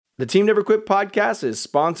The Team Never Quit podcast is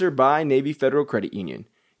sponsored by Navy Federal Credit Union.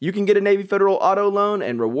 You can get a Navy Federal auto loan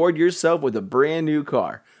and reward yourself with a brand new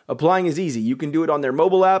car. Applying is easy. You can do it on their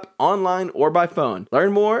mobile app, online, or by phone.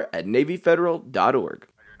 Learn more at NavyFederal.org.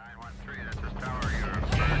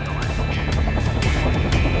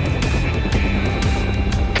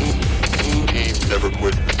 Never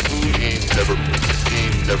quit.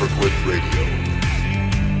 Never quit radio.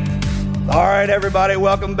 All right, everybody,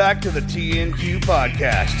 welcome back to the TNQ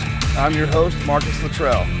podcast. I'm your host, Marcus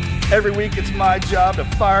Luttrell. Every week, it's my job to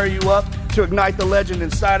fire you up, to ignite the legend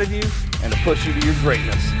inside of you, and to push you to your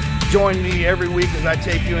greatness. Join me every week as I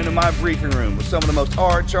take you into my briefing room with some of the most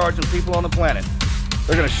hard-charging people on the planet.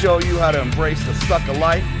 They're going to show you how to embrace the suck of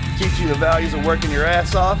life, teach you the values of working your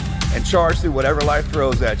ass off, and charge through whatever life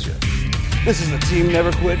throws at you. This is the Team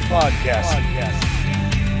Never Quit podcast.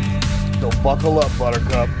 So buckle up,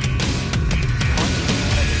 Buttercup.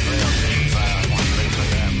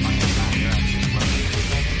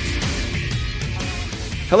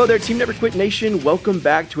 Hello there, Team Never Quit Nation. Welcome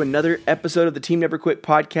back to another episode of the Team Never Quit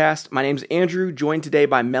podcast. My name's Andrew, joined today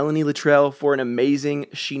by Melanie Luttrell for an amazing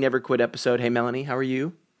She Never Quit episode. Hey, Melanie, how are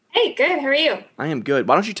you? Hey, good. How are you? I am good.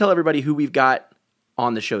 Why don't you tell everybody who we've got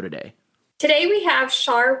on the show today? Today we have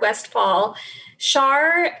Shar Westfall.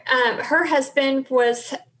 Shar, her husband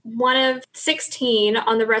was one of 16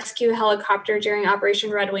 on the rescue helicopter during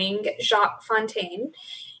Operation Red Wing, Jacques Fontaine.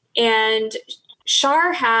 And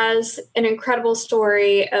Shar has an incredible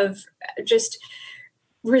story of just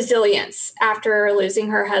resilience after losing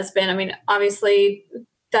her husband. I mean, obviously,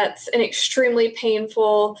 that's an extremely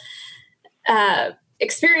painful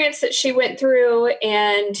experience that she went through.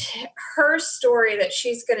 And her story that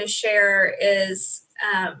she's going to share is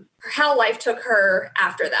how life took her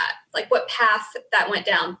after that, like what path that went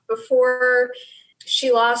down. Before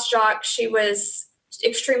she lost Jacques, she was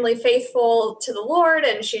extremely faithful to the Lord,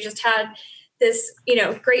 and she just had this,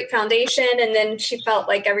 great foundation, and then she felt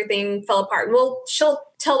like everything fell apart. Well, she'll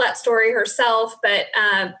tell that story herself, but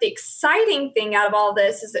the exciting thing out of all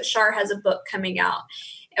this is that Shar has a book coming out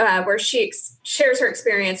where she shares her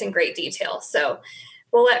experience in great detail. So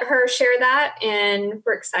we'll let her share that, and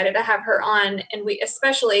we're excited to have her on, and we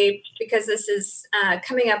especially because this is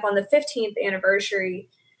coming up on the 15th anniversary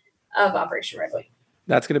of Operation Red Wing.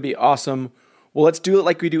 That's going to be awesome. Well, let's do it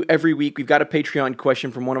like we do every week. We've got a Patreon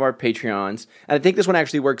question from one of our Patreons, and I think this one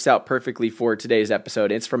actually works out perfectly for today's episode.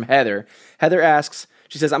 It's from Heather. Heather asks,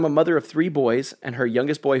 she says, I'm a mother of 3 boys, and her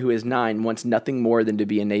youngest boy, who is 9, wants nothing more than to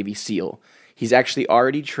be a Navy SEAL. He's actually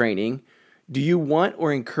already training. Do you want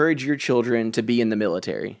or encourage your children to be in the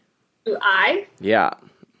military? Do I? Yeah.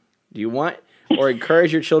 Do you want or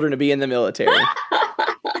encourage your children to be in the military?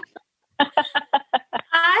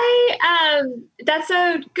 That's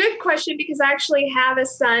a good question because I actually have a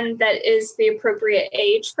son that is the appropriate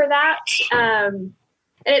age for that. And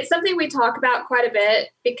it's something we talk about quite a bit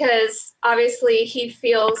because obviously he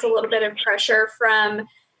feels a little bit of pressure from,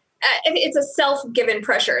 it's a self-given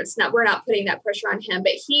pressure. We're not putting that pressure on him,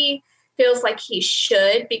 but he feels like he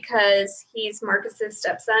should because he's Marcus's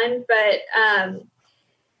stepson. But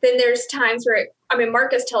then there's times where,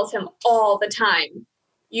 Marcus tells him all the time,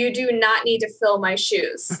 you do not need to fill my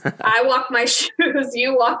shoes. I walk my shoes.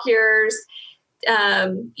 You walk yours.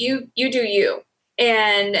 You do you.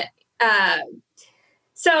 And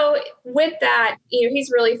so with that,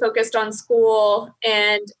 he's really focused on school.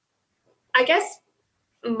 And I guess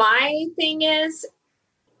my thing is,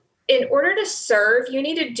 in order to serve, you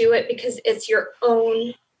need to do it because it's your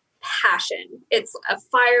own passion. It's a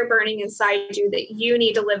fire burning inside you that you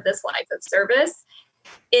need to live this life of service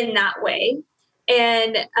in that way.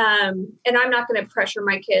 And I'm not going to pressure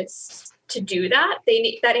my kids to do that.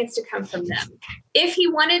 That needs to come from them. If he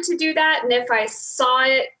wanted to do that, and if I saw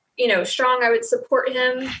it, strong, I would support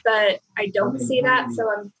him. But I don't see that,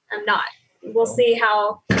 so I'm not. We'll see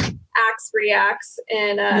how Axe reacts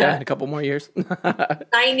in in a couple more years.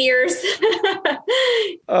 9 years.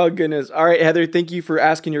 Oh, goodness. All right, Heather, thank you for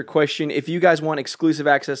asking your question. If you guys want exclusive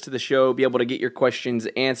access to the show, be able to get your questions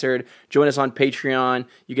answered, join us on Patreon.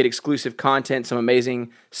 You get exclusive content, some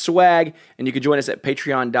amazing swag, and you can join us at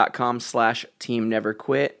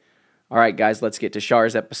patreon.com/teamneverquit. All right, guys, let's get to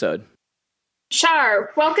Shar's episode.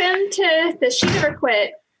 Shar, welcome to the She Never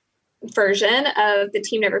Quit version of the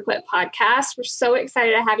Team Never Quit podcast. We're so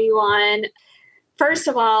excited to have you on. First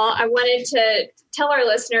of all, I wanted to tell our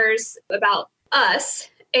listeners about us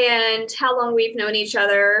and how long we've known each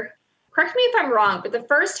other. Correct me if I'm wrong, but the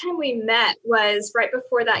first time we met was right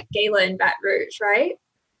before that gala in Baton Rouge, right?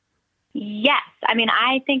 Yes. I mean,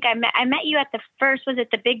 I think I met you at the first, was it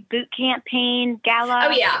the big boot campaign gala?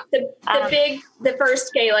 Oh yeah. The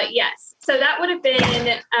first gala. Yes. So that would have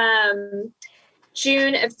been,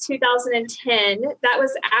 June of 2010. That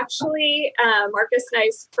was actually Marcus and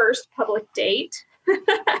I's first public date.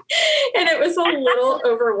 And it was a little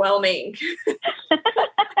overwhelming.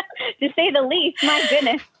 To say the least, my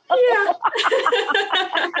goodness. Yeah.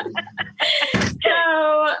 So,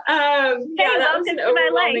 yeah, that was an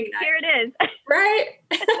overwhelming night. Here it is. Right?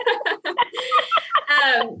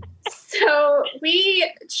 So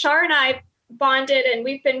Char and I bonded, and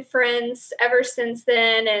we've been friends ever since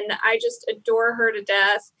then, and I just adore her to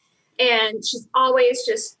death. And she's always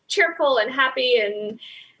just cheerful and happy, and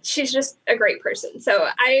she's just a great person. So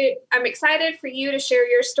I'm excited for you to share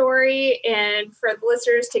your story and for the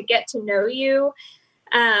listeners to get to know you,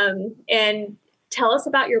 and tell us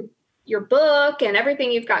about your book and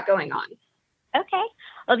everything you've got going on. Okay.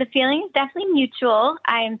 Well, the feeling is definitely mutual.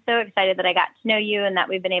 I am so excited that I got to know you and that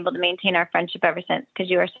we've been able to maintain our friendship ever since, because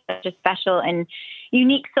you are such a special and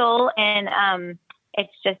unique soul. And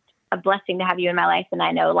it's just a blessing to have you in my life. And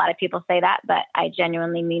I know a lot of people say that, but I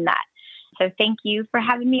genuinely mean that. So thank you for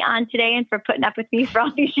having me on today and for putting up with me for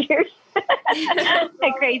all these years.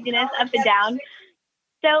 The craziness up and down.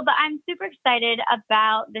 But I'm super excited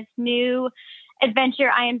about this new adventure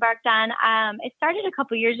I embarked on. It started a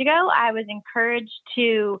couple years ago. I was encouraged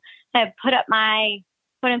to put up my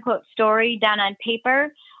quote unquote story down on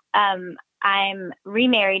paper. I'm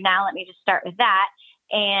remarried now. Let me just start with that.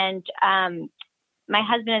 And my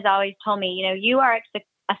husband has always told me, you are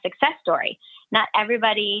a success story. Not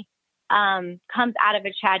everybody comes out of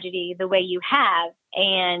a tragedy the way you have.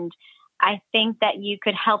 And I think that you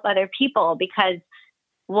could help other people, because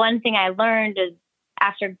one thing I learned is,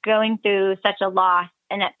 after going through such a loss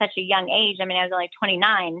and at such a young age, I was only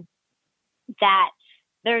 29, that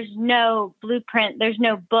there's no blueprint, there's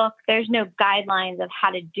no book, there's no guidelines of how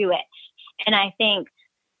to do it. And I think,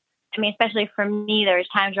 especially for me, there's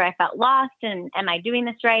times where I felt lost and am I doing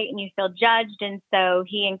this right? And you feel judged. And so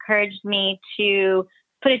he encouraged me to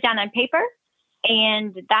put it down on paper,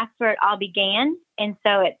 and that's where it all began. And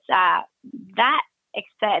so it's the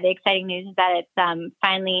exciting news is that it's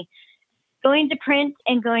finally going to print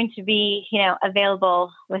and going to be,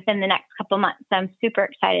 available within the next couple months. So I'm super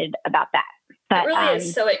excited about that. But, it really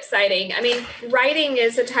is so exciting. Writing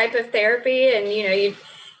is a type of therapy, and, you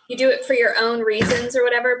do it for your own reasons or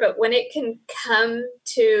whatever, but when it can come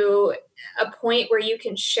to a point where you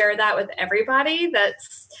can share that with everybody,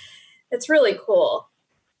 that's really cool.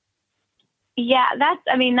 Yeah, that's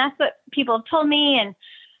what people have told me. And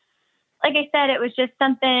like I said, it was just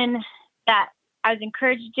something that I was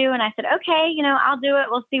encouraged to do. And I said, okay, I'll do it.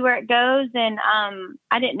 We'll see where it goes. And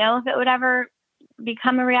I didn't know if it would ever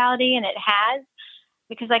become a reality. And it has,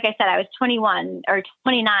 because like I said, I was 29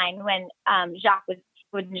 when Jacques was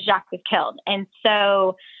killed. And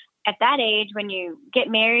so at that age, when you get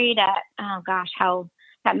married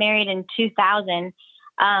got married in 2000,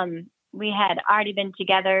 we had already been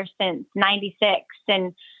together since 96.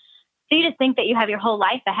 And so you just think that you have your whole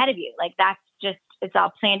life ahead of you. Like, that's just, it's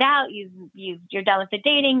all planned out. You're done with the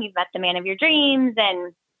dating. You've met the man of your dreams,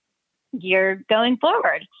 and you're going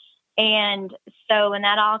forward. And so when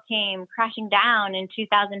that all came crashing down in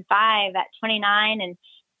 2005 at 29 and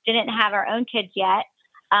didn't have our own kids yet,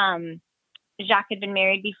 Jacques had been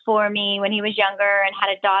married before me when he was younger and had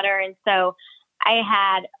a daughter. And so I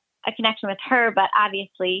had a connection with her, but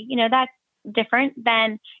obviously, that's different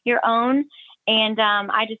than your own. And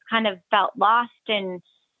I just kind of felt lost and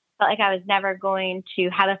felt like I was never going to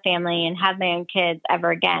have a family and have my own kids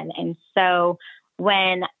ever again. And so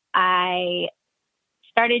when I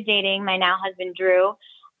started dating my now husband, Drew,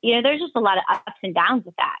 there's just a lot of ups and downs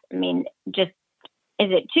with that. Just,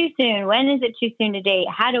 is it too soon? When is it too soon to date?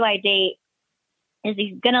 How do I date? Is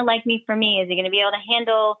he going to like me for me? Is he going to be able to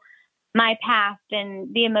handle my past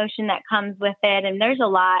and the emotion that comes with it? And there's a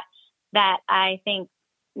lot that I think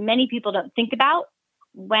many people don't think about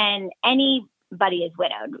when anybody is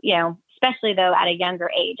widowed, especially though at a younger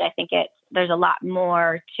age. I think there's a lot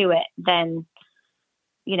more to it than,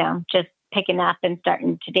 just picking up and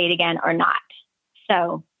starting to date again or not.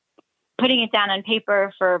 So putting it down on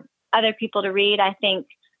paper for other people to read, I think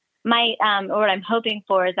might, or what I'm hoping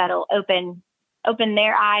for is that'll open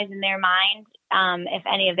their eyes and their mind, if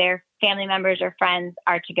any of their family members or friends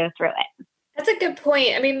are to go through it. That's a good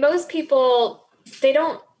point. Most people, you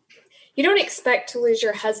don't expect to lose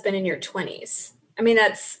your husband in your 20s.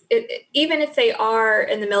 That's it. Even if they are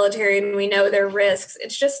in the military and we know their risks,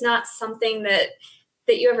 it's just not something that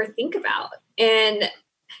you ever think about. And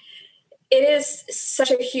it is such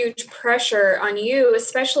a huge pressure on you,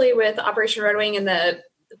 especially with Operation Red Wing and the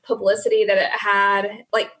publicity that it had,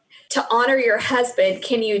 like, to honor your husband.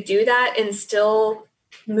 Can you do that and still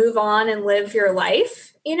move on and live your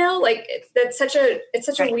life? You know, like it's such a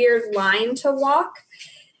weird line to walk.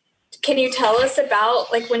 Can you tell us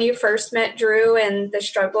about, like, when you first met Drew and the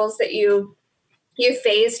struggles that you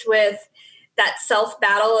faced with that self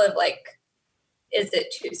battle of, like, is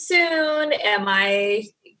it too soon?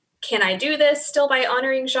 Can I do this still by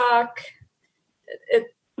honoring Jacques?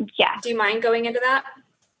 Yeah. Do you mind going into that?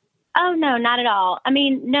 Oh, no, not at all. I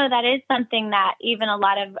mean, no, that is something that even a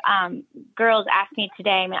lot of girls ask me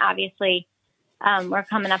today. I mean, obviously, we're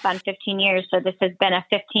coming up on 15 years, so this has been a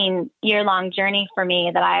 15-year-long journey for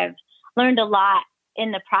me that I've learned a lot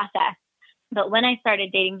in the process. But when I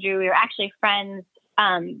started dating Drew, we were actually friends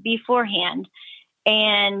beforehand,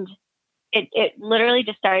 and it literally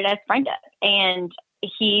just started as friendship. And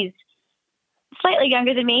he's slightly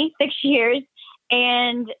younger than me, 6 years.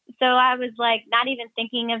 And so I was like, not even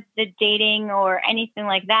thinking of the dating or anything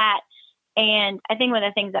like that. And I think one of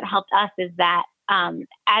the things that helped us is that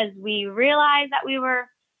as we realized that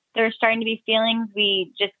there were starting to be feelings,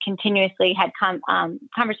 we just continuously had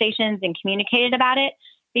conversations and communicated about it,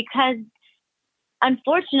 because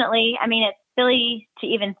unfortunately, I mean, it's silly to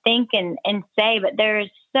even think and say, but there's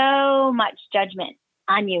so much judgment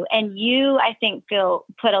on you. And you, I think,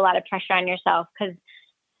 put a lot of pressure on yourself, because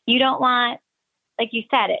you don't want, like you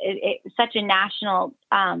said, it's such a national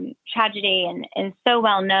tragedy and so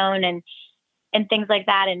well known and things like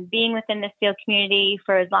that. And being within the SEAL community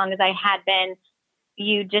for as long as I had been,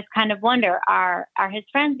 you just kind of wonder, are his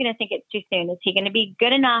friends going to think it's too soon? Is he going to be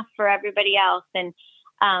good enough for everybody else? And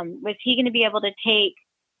was he going to be able to take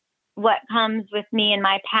what comes with me in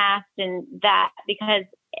my past and that? Because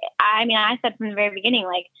I mean, I said from the very beginning,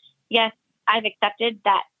 like, yes, I've accepted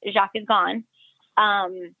that Jacques is gone.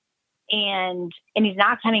 And he's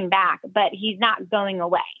not coming back, but he's not going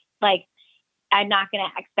away. Like, I'm not going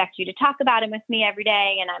to expect you to talk about him with me every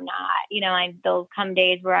day. And I'm not, there'll come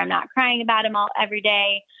days where I'm not crying about him every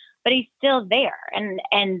day, but he's still there.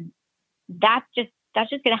 And that's just going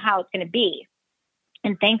to how it's going to be.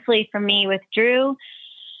 And thankfully for me with Drew,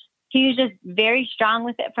 he was just very strong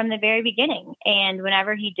with it from the very beginning. And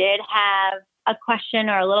whenever he did have a question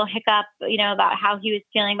or a little hiccup, about how he was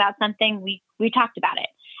feeling about something, we talked about it.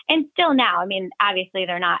 And still now, I mean, obviously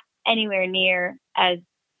they're not anywhere near as,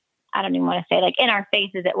 I don't even want to say like in our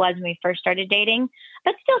face as it was when we first started dating,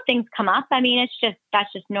 but still things come up. I mean,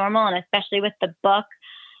 that's just normal. And especially with the book,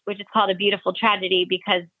 which is called A Beautiful Tragedy,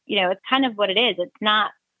 because, it's kind of what it is. It's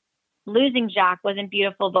not, losing Jacques wasn't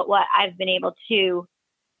beautiful, but what I've been able to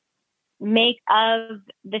make of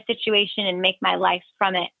the situation and make my life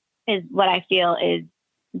from it is what I feel is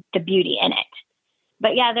the beauty in it.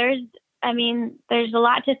 But yeah, there's a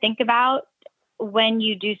lot to think about when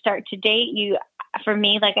you do start to date. For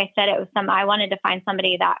me, like I said, it was I wanted to find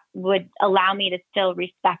somebody that would allow me to still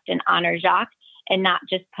respect and honor Jacques and not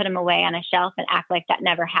just put him away on a shelf and act like that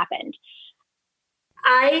never happened.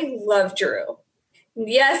 I love Drew.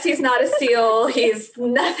 Yes, he's not a SEAL. He's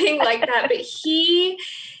nothing like that, but he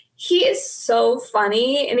is so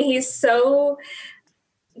funny and he's so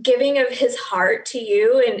giving of his heart to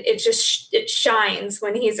you, and it shines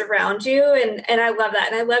when he's around you, and I love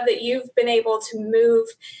that. And I love that you've been able to move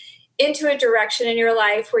into a direction in your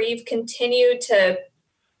life where you've continued to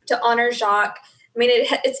honor Jacques. I mean,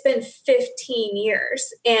 it's been 15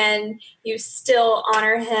 years and you still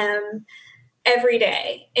honor him every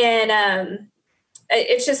day. And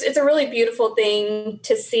it's a really beautiful thing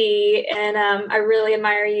to see. And I really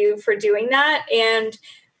admire you for doing that. And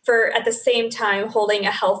for at the same time holding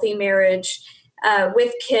a healthy marriage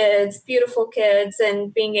with kids, beautiful kids,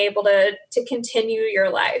 and being able to continue your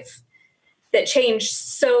life that changed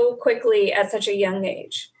so quickly at such a young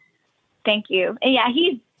age. Thank you. And yeah,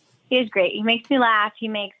 he is great. He makes me laugh.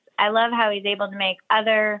 I love how he's able to make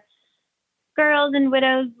other girls and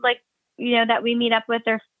widows that we meet up with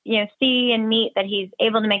or, see and meet, that he's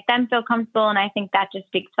able to make them feel comfortable. And I think that just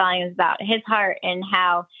speaks volumes about his heart and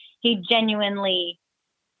how he genuinely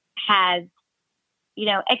has,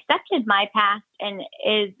 accepted my past and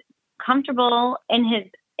is comfortable in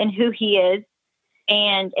who he is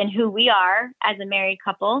and who we are as a married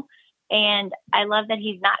couple. And I love that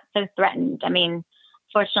he's not so threatened. I mean,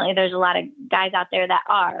 fortunately, there's a lot of guys out there that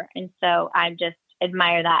are. And so I just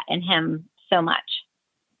admire that in him so much.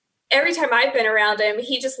 Every time I've been around him,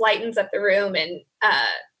 he just lightens up the room, and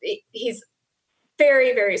he's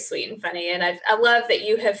very, very sweet and funny. And I love that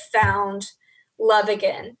you have found love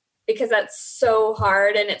again, because that's so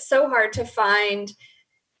hard. And it's so hard to find,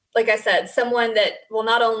 like I said, someone that will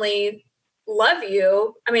not only love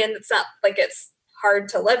you. I mean, it's not like it's hard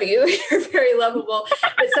to love you. You're very lovable,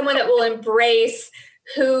 but someone that will embrace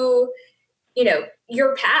who, you know,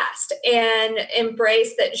 your past and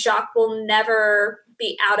embrace that Jacques will never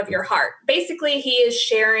be out of your heart. Basically, he is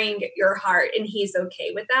sharing your heart and he's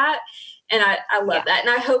okay with that. And I love that. And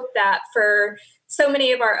I hope that for so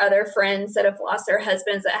many of our other friends that have lost their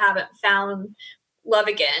husbands that haven't found love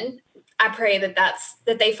again, I pray that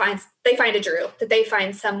they find a Drew, that they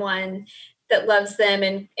find someone that loves them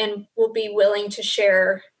and will be willing to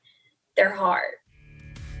share their heart.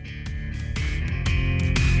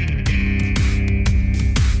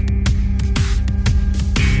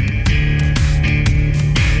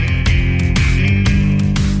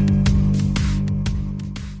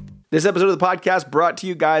 This episode of the podcast brought to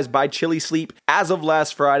you guys by Chili Sleep. As of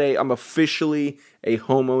last Friday, I'm officially a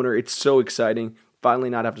homeowner. It's so exciting. Finally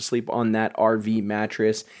not have to sleep on that RV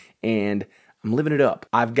mattress, and I'm living it up.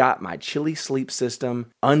 I've got my Chili Sleep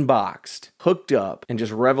system unboxed, hooked up, and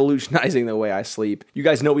just revolutionizing the way I sleep. You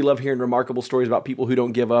guys know we love hearing remarkable stories about people who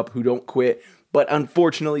don't give up, who don't quit. But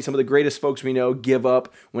unfortunately, some of the greatest folks we know give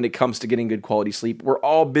up when it comes to getting good quality sleep. We're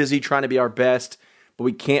all busy trying to be our best, but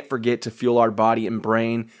we can't forget to fuel our body and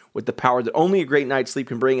brain with the power that only a great night's sleep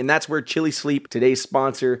can bring, and that's where Chili Sleep, today's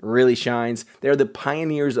sponsor, really shines. They're the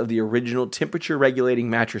pioneers of the original temperature-regulating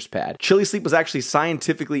mattress pad. Chili Sleep was actually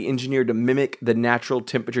scientifically engineered to mimic the natural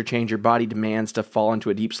temperature change your body demands to fall into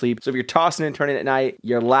a deep sleep. So if you're tossing and turning at night,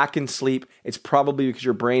 you're lacking sleep, it's probably because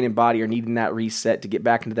your brain and body are needing that reset to get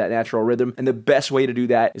back into that natural rhythm, and the best way to do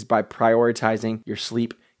that is by prioritizing your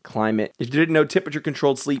sleep climate. If you didn't know,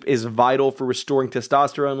 temperature-controlled sleep is vital for restoring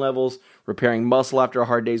testosterone levels, repairing muscle after a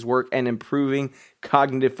hard day's work, and improving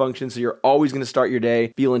cognitive function. So you're always going to start your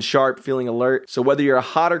day feeling sharp, feeling alert. So whether you're a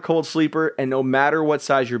hot or cold sleeper, and no matter what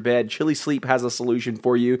size your bed, Chili Sleep has a solution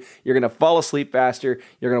for you. You're going to fall asleep faster.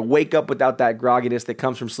 You're going to wake up without that grogginess that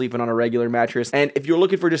comes from sleeping on a regular mattress. And if you're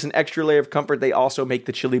looking for just an extra layer of comfort, they also make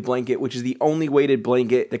the Chili Blanket, which is the only weighted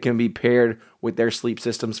blanket that can be paired with their sleep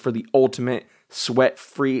systems for the ultimate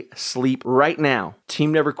sweat-free sleep. Right now,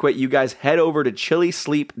 Team Never Quit, you guys head over to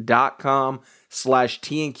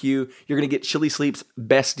chilisleep.com/TNQ. You're going to get Chili Sleep's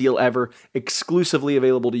best deal ever, exclusively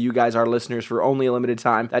available to you guys, our listeners, for only a limited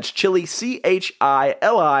time. That's Chili,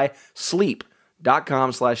 CHILI,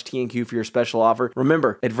 sleep.com/TNQ for your special offer.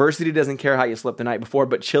 Remember, adversity doesn't care how you slept the night before,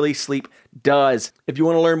 but Chili Sleep does. If you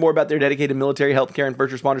want to learn more about their dedicated military, healthcare, and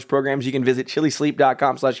first responders programs, you can visit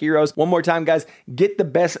chilisleep.com/heroes. One more time, guys, get the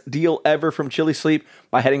best deal ever from Chili Sleep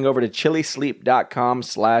by heading over to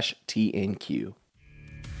chilisleep.com/TNQ.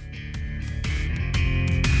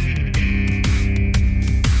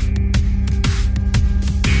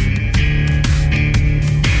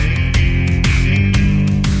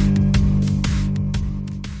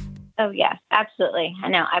 Oh, yes, absolutely. I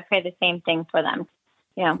know. I pray the same thing for them.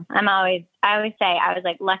 You know, I always say I was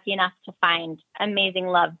like lucky enough to find amazing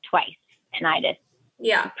love twice. And I just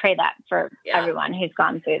pray that for everyone who's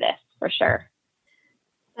gone through this, for sure.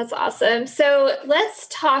 That's awesome. So let's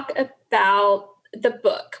talk about the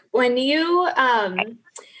book. When you,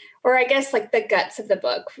 or I guess like the guts of the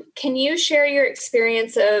book, can you share your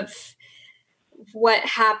experience of what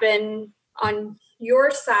happened on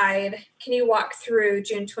your side? Can you walk through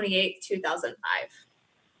June 28th, 2005?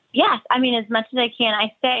 Yes. I mean, as much as I can.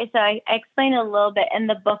 I explain a little bit in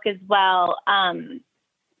the book as well,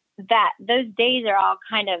 that those days are all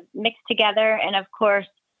kind of mixed together. And of course,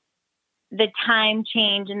 the time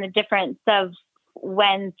change and the difference of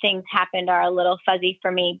when things happened are a little fuzzy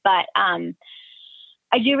for me. But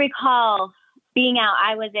I do recall being out.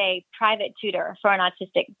 I was a private tutor for an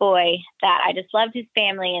autistic boy that I just loved his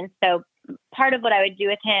family. And so part of what I would do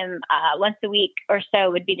with him once a week or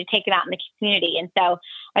so would be to take him out in the community. And so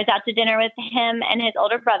I was out to dinner with him and his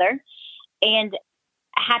older brother, and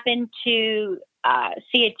happened to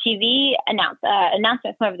see a TV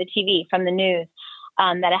announcement come over the TV from the news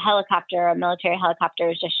that a military helicopter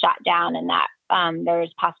was just shot down, and that there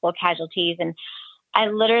was possible casualties. And I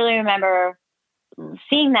literally remember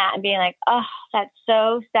seeing that and being like, oh, that's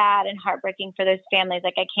so sad and heartbreaking for those families.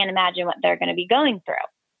 Like, I can't imagine what they're going to be going through.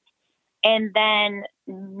 And then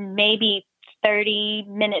maybe 30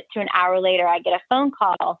 minutes to an hour later, I get a phone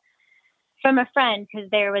call from a friend because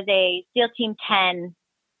there was a SEAL Team 10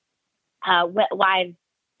 live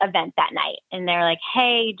event that night. And they're like,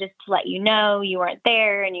 hey, just to let you know, you weren't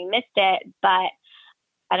there and you missed it, but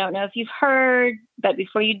I don't know if you've heard, but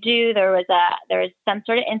before you do, there was some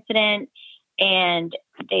sort of incident, and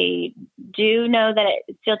they do know that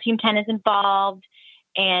SEAL Team 10 is involved.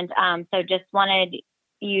 And so just wanted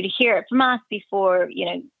you to hear it from us before,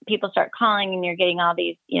 people start calling and you're getting all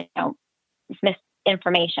these,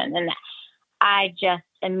 misinformation. And I just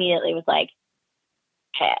immediately was like,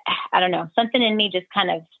 I don't know, something in me just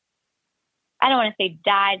kind of, I don't want to say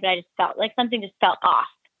died, but I just felt like something just felt off.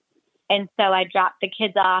 And so I dropped the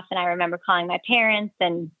kids off, and I remember calling my parents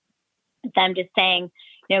and them just saying,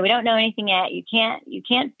 you know, we don't know anything yet. You can't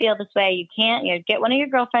feel this way. You can't, you know, get one of your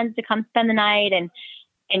girlfriends to come spend the night, and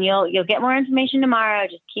you'll get more information tomorrow.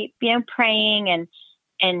 Just keep, you know, praying and,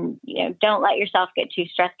 you know, don't let yourself get too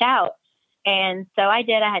stressed out. And so I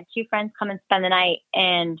did. I had 2 friends come and spend the night,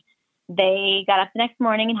 and they got up the next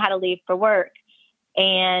morning and had to leave for work.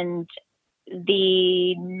 And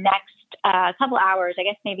the next couple hours, I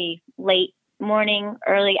guess maybe late morning,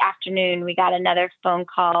 early afternoon, we got another phone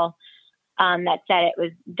call that said it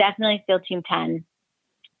was definitely SEAL Team 10,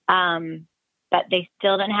 but they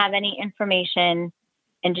still didn't have any information,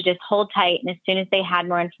 and to just hold tight. And as soon as they had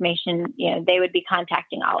more information, you know, they would be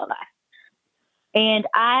contacting all of us. And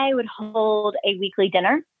I would hold a weekly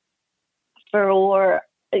dinner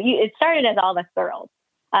it started as all of us girls,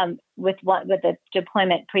 with the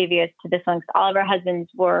deployment previous to this one, because all of our husbands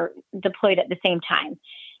were deployed at the same time.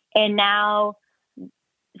 And now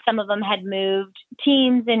some of them had moved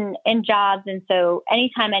teams and jobs. And so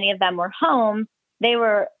anytime any of them were home, they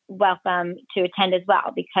were welcome to attend as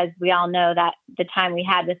well, because we all know that the time we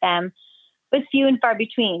had with them was few and far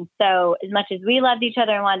between. So as much as we loved each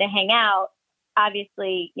other and wanted to hang out,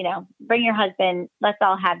 obviously, you know, bring your husband, let's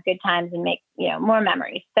all have good times and make, you know, more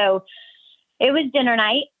memories. So it was dinner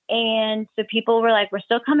night. And so people were like, we're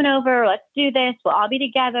still coming over. Let's do this. We'll all be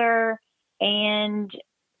together. And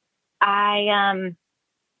I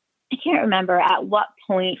can't remember at what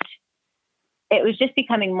point it was just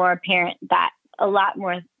becoming more apparent that a lot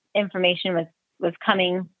more information was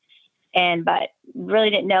coming, but really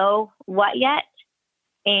didn't know what yet.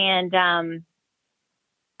 And,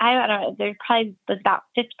 I don't know, there probably was about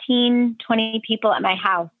 15, 20 people at my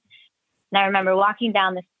house. And I remember walking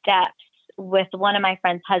down the steps with one of my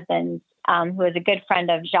friend's husbands, who was a good friend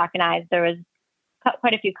of Jacques and I. There was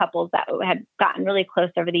quite a few couples that had gotten really close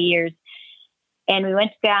over the years. And we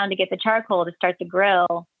went down to get the charcoal to start the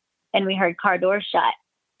grill, and we heard car doors shut,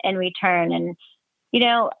 and we turned. And, you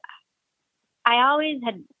know, I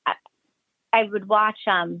would watch,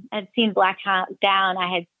 I'd seen Black Hawk Down.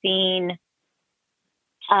 I had seen,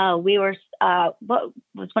 what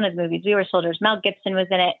was one of the movies? We Were Soldiers. Mel Gibson was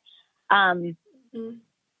in it.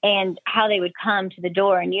 And how they would come to the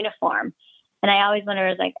door in uniform. And I always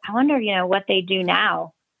wondered, I wonder, you know, what they do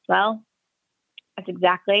now. Well, that's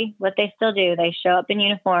exactly what they still do. They show up in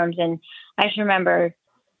uniforms. And I just remember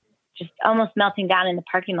just almost melting down in the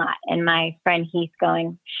parking lot. And my friend Heath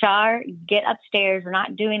going, Shar, get upstairs. We're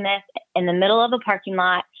not doing this in the middle of a parking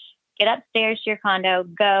lot. Get upstairs to your condo,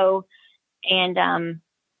 go. And,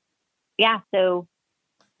 so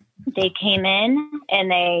they came in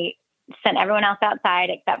and they sent everyone else outside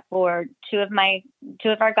except for two of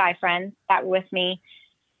our guy friends that were with me.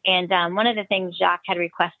 And one of the things Jacques had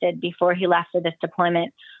requested before he left for this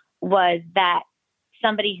deployment was that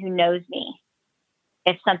somebody who knows me,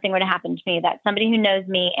 if something were to happen to me, that somebody who knows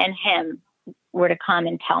me and him were to come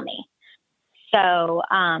and tell me. So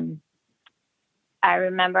I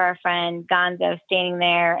remember our friend Gonzo standing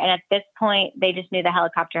there. And at this point, they just knew the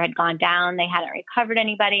helicopter had gone down. They hadn't recovered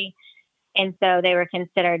anybody. And so they were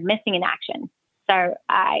considered missing in action. So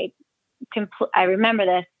I remember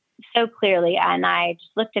this so clearly. And I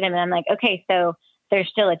just looked at him and I'm like, okay, so there's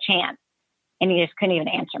still a chance. And he just couldn't even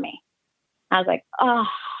answer me. I was like, oh.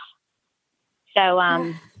 So,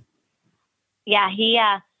 I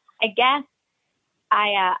guess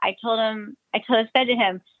I said to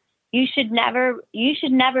him, you should never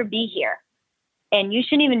be here, and you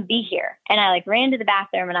shouldn't even be here. And I ran to the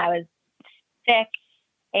bathroom, and I was sick.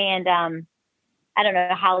 And, I don't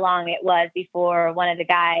know how long it was before one of the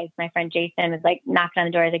guys, my friend Jason, was knocking on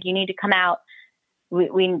the door. He's like, you need to come out.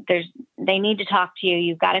 They need to talk to you.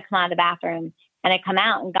 You've got to come out of the bathroom. And I come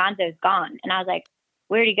out and Gonzo's gone. And I was like,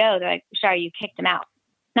 where'd he go? They're like, Shar, you kicked him out.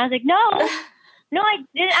 And I was like, no, I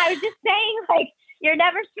didn't. I was just saying, you're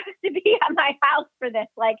never supposed to be at my house for this.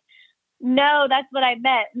 No, that's what I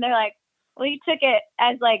meant. And they're like, well, you took it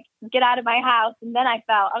as get out of my house. And then I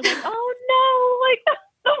felt, I was like, oh no,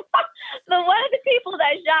 the one of the people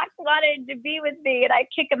that Jacques wanted to be with me, and I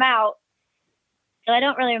kick him out. So I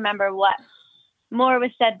don't really remember what more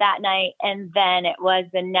was said that night. And then it was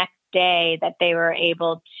the next day that they were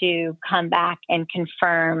able to come back and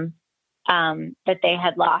confirm that they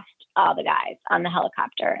had lost all the guys on the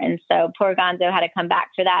helicopter. And so poor Gonzo had to come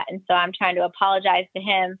back for that. And so I'm trying to apologize to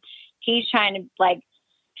him. He's trying to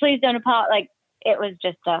please don't apologize. It was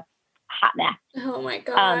just a hot mess. Oh my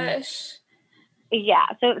gosh. Yeah.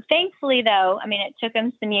 So thankfully, though, I mean, it took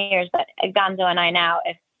him some years, but Gonzo and I now,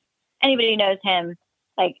 if anybody knows him,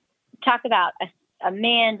 like, talk about a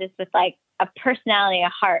man just with like a personality, a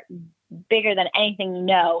heart bigger than anything you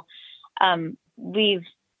know. We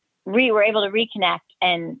were able to reconnect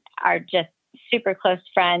and are just super close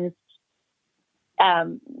friends.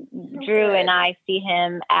 Drew and I see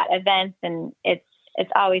him at events, and it's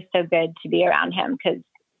always so good to be around him because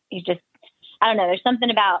he's just, I don't know, there's something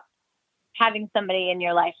about having somebody in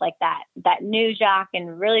your life like that knew Jacques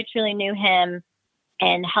and really truly knew him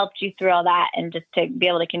and helped you through all that, and just to be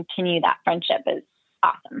able to continue that friendship is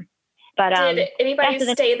awesome. But did anybody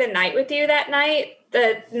stay the night with you that night,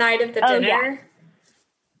 the night of the dinner?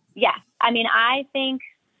 Yeah. I mean, I think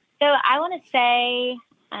so. I want to say,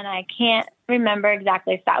 and I can't remember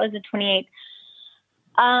exactly if that was the 28th.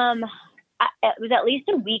 It was at least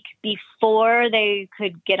a week before they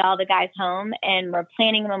could get all the guys home, and we're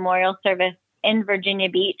planning a memorial service in Virginia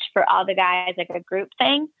Beach for all the guys, like a group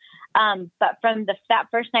thing. But from that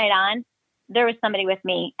first night on, there was somebody with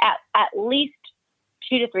me, at least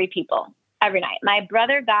 2 to 3 people every night. My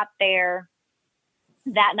brother got there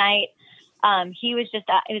that night. He was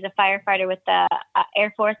he was a firefighter with the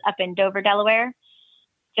Air Force up in Dover, Delaware.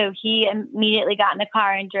 So he immediately got in the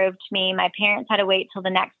car and drove to me. My parents had to wait till the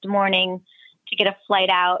next morning to get a flight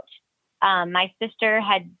out. My sister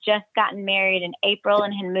had just gotten married in April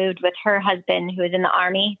and had moved with her husband, who was in the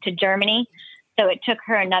Army, to Germany. So it took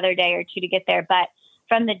her another day or 2 to get there. But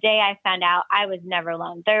from the day I found out, I was never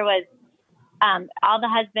alone. There was all the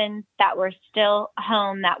husbands that were still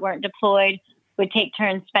home that weren't deployed would take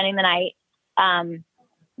turns spending the night.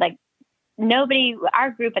 Like nobody,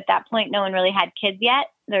 our group at that point, no one really had kids yet.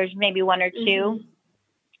 There's maybe 1 or 2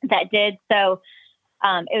 that did. So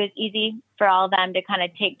it was easy for all of them to kind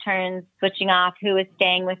of take turns switching off who was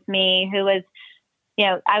staying with me, who was,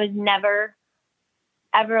 I was never,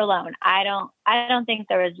 ever alone. I don't think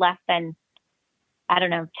there was less than,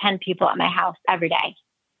 10 people at my house every day,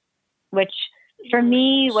 which for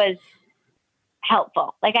me was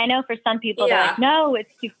helpful. Like, I know for some people, they're like, no,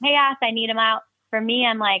 it's too chaos, I need them out. For me,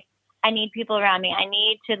 I'm like, I need people around me. I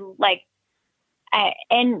need to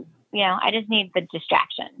I just need the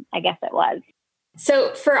distraction, I guess it was.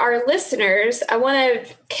 So for our listeners, I want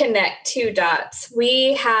to connect 2 dots.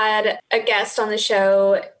 We had a guest on the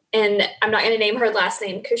show, and I'm not going to name her last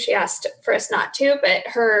name because she asked for us not to, but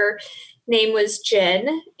her name was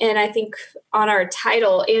Jen. And I think on our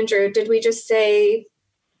title, Andrew, did we just say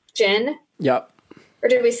Jen? Yep. Or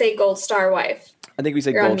did we say Gold Star Wife? I think we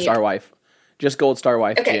said Gold Star Wife. Just Gold Star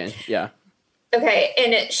Wife, okay. Jen. Yeah. Okay.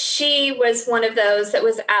 And she was one of those that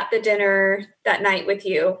was at the dinner that night with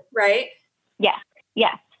you, right? Yeah.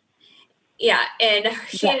 Yes. Yeah. And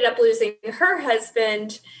she ended up losing her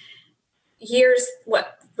husband years,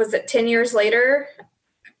 what was it, 10 years later?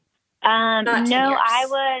 No, years.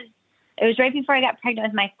 It was right before I got pregnant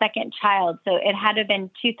with my second child. So it had to have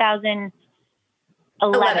been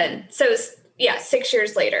 2011. So, 6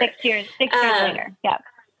 years later. 6 years later. Yeah.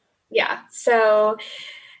 Yeah. So,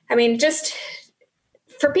 I mean, just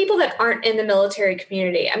for people that aren't in the military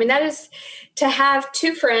community, I mean, that is to have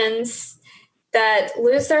 2 friends that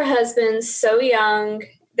lose their husbands so young,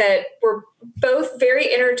 that were both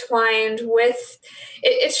very intertwined with,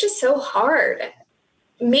 it's just so hard.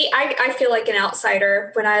 I feel like an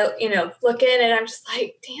outsider when I, look in and I'm just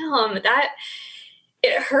like, damn,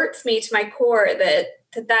 it hurts me to my core that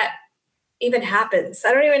even happens.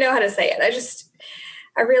 I don't even know how to say it.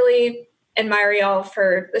 I really admire y'all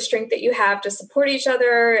for the strength that you have to support each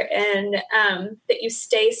other, and that you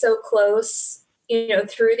stay so close,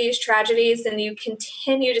 through these tragedies, and you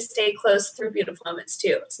continue to stay close through beautiful moments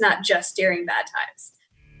too. It's not just during bad times.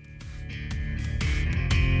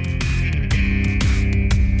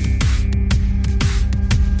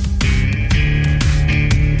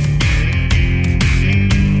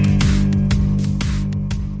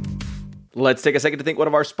 Let's take a second to thank one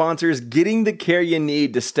of our sponsors. Getting the care you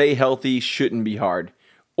need to stay healthy shouldn't be hard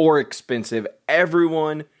or expensive.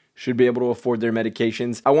 Everyone should be able to afford their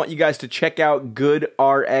medications. I want you guys to check out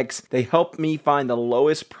GoodRx. They help me find the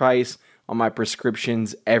lowest price on my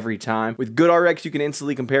prescriptions every time. With GoodRx, you can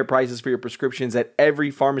instantly compare prices for your prescriptions at every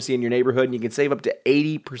pharmacy in your neighborhood, and you can save up to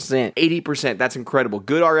 80%. 80%, that's incredible.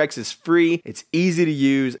 GoodRx is free, it's easy to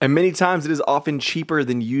use, and many times it is often cheaper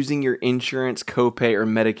than using your insurance, copay, or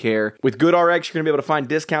Medicare. With GoodRx, you're going to be able to find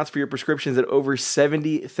discounts for your prescriptions at over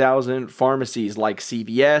 70,000 pharmacies like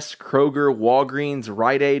CVS, Kroger, Walgreens,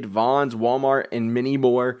 Rite Aid, Vons, Walmart, and many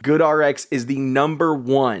more. GoodRx is the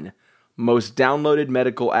 #1 most downloaded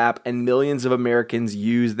medical app, and millions of Americans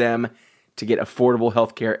use them to get affordable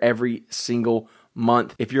healthcare every single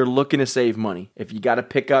month if you're looking to save money. If you got to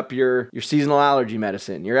pick up your seasonal allergy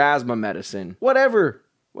medicine, your asthma medicine, whatever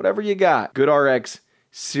you got, GoodRx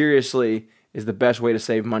seriously is the best way to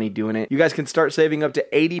save money doing it. You guys can start saving up to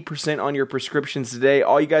 80% on your prescriptions today.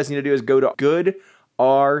 All you guys need to do is go to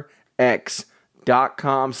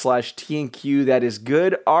goodrx.com/TNQ. That is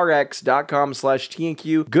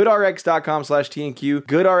goodrx.com/TNQ. goodrx.com/TNQ.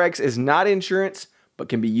 GoodRx is not insurance, but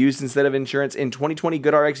can be used instead of insurance. In 2020,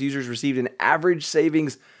 GoodRx users received an average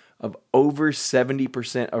savings of over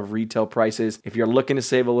 70% of retail prices. If you're looking to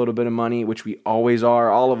save a little bit of money, which we always are,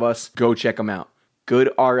 all of us, go check them out.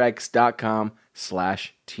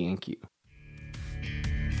 goodrx.com/TNQ.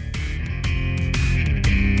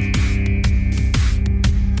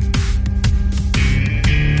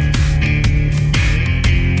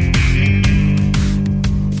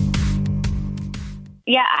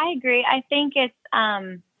 Yeah, I agree. I think it's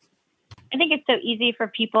so easy for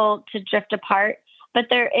people to drift apart, but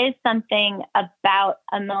there is something about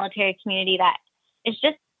a military community that is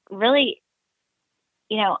just really,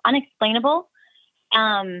 unexplainable.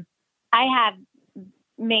 I have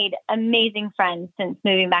made amazing friends since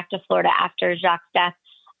moving back to Florida after Jacques' death.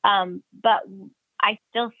 But I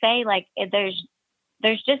still say, there's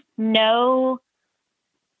just no,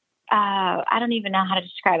 I don't even know how to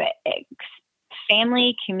describe it.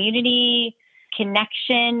 Family, community,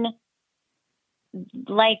 connection,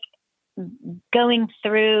 like going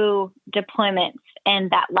through deployments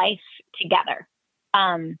and that life together.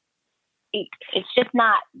 It's just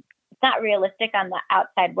not realistic on the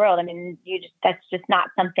outside world. I mean, that's just not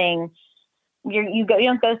something you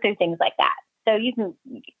don't go through things like that. So you can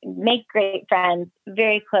make great friends,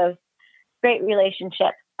 very close, great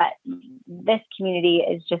relationships, but this community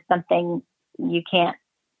is just something you can't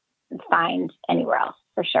find anywhere else,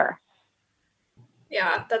 for sure.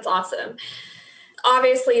 Yeah, that's awesome.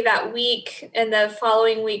 Obviously, that week and the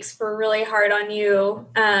following weeks were really hard on you,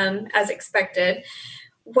 as expected.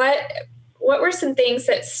 What were some things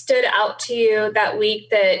that stood out to you that week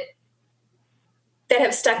that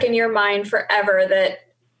have stuck in your mind forever that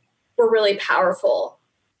were really powerful?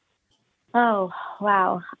 Oh,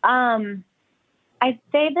 wow. I'd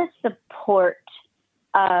say the support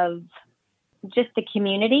of just the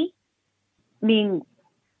community. I mean,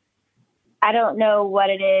 I don't know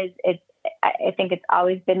what it is. I think it's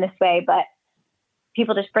always been this way, but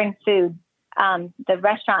people just bring food. The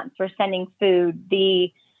restaurants were sending food.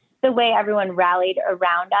 The way everyone rallied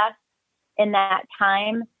around us in that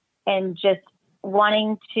time and just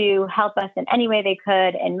wanting to help us in any way they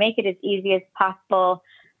could and make it as easy as possible.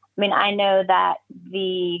 I mean, I know that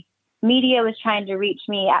the media was trying to reach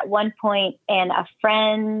me at one point, and a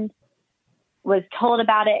friend was told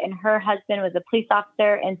about it, and her husband was a police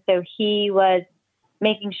officer. And so he was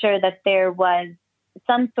making sure that there was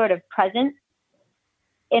some sort of presence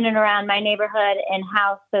in and around my neighborhood and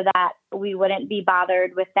house so that we wouldn't be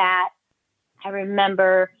bothered with that. I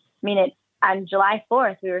remember, on July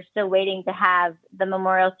 4th, we were still waiting to have the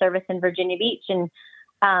memorial service in Virginia Beach. And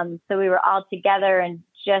so we were all together and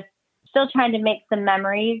just still trying to make some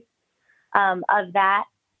memories of that.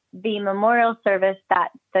 The memorial service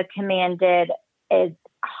that the command did, as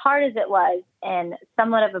hard as it was and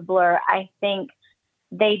somewhat of a blur, I think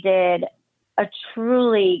they did a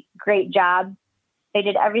truly great job. They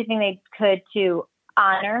did everything they could to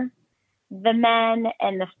honor the men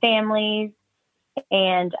and the families.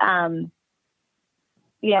 And,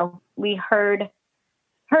 we heard,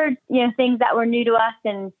 things that were new to us,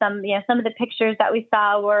 and some of the pictures that we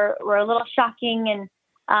saw were a little shocking. And,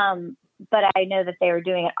 but I know that they were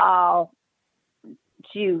doing it all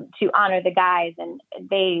to honor the guys, and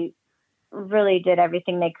they really did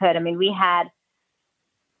everything they could. I mean, we had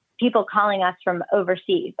people calling us from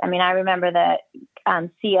overseas. I mean, I remember the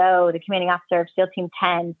CO, the commanding officer of SEAL Team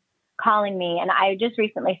 10, calling me, and I just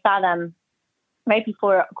recently saw them right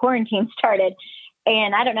before quarantine started.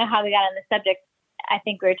 And I don't know how we got on the subject. I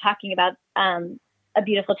think we were talking about a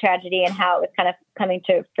beautiful tragedy and how it was kind of coming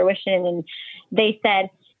to fruition. And they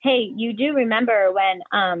said, "Hey, you do remember when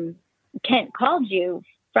Kent called you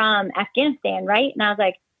from Afghanistan, right?" And I was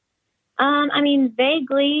like,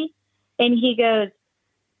 vaguely. And he goes,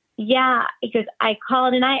 "Yeah." He goes, "I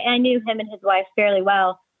called," and I knew him and his wife fairly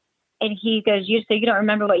well. And he goes, so you don't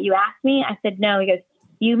remember what you asked me?" I said, "No." He goes,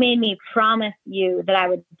 "You made me promise you that I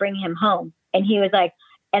would bring him home." And he was like,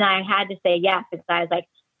 and I had to say yes, because I was like,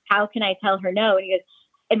 how can I tell her no? And he goes,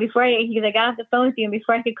 and I got off the phone with you, and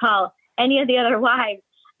before I could call any of the other wives,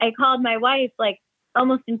 I called my wife,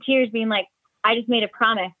 almost in tears, being like, "I just made a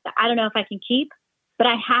promise that I don't know if I can keep, but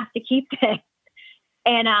I have to keep this."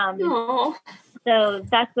 And so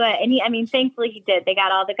that's what, and thankfully he did. They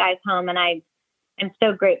got all the guys home, and I I'm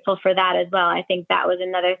so grateful for that as well. I think that was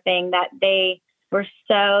another thing, that they were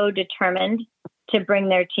so determined to bring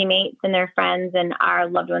their teammates and their friends and our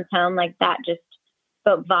loved ones home. Like, that just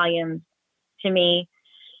spoke volumes to me.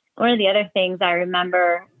 One of the other things I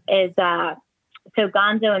remember is, so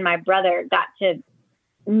Gonzo and my brother got to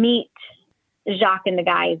meet Jacques and the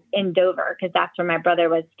guys in Dover, because that's where my brother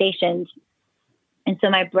was stationed. And so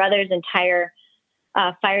my brother's entire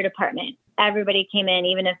fire department, everybody came in,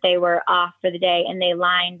 even if they were off for the day, and they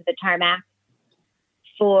lined the tarmac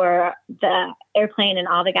for the airplane and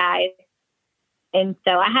all the guys. And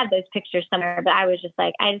so I had those pictures somewhere, but I was just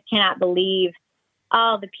like, I just cannot believe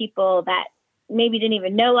all the people that maybe didn't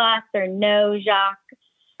even know us or know Jacques,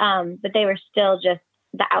 but they were still just,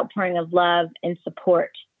 the outpouring of love and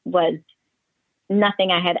support was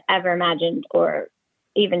nothing I had ever imagined, or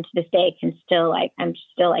even to this day I'm still like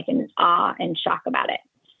in awe and shock about it.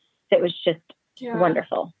 So it was just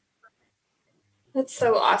wonderful. That's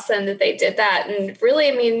so awesome that they did that. And really,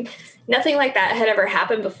 I mean, nothing like that had ever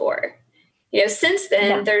happened before. Since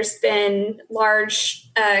then, there's been large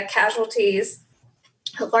casualties,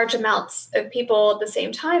 large amounts of people at the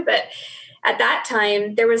same time. But at that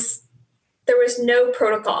time, there was no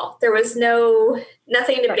protocol. There was nothing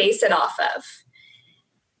to base it off of.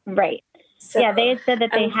 Right. So, yeah, they had said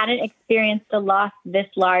that they hadn't experienced a loss this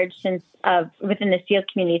large within the SEAL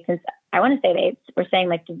community since, I want to say they were saying,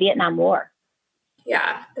 like, the Vietnam War.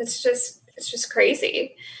 Yeah, it's just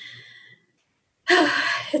crazy.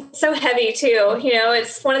 It's so heavy too.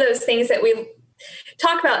 It's one of those things that we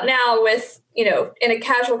talk about now with, in a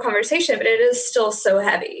casual conversation, but it is still so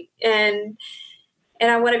heavy. And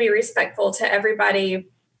I want to be respectful to everybody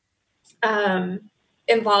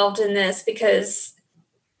involved in this, because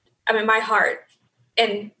my heart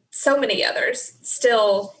and so many others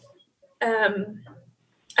still, I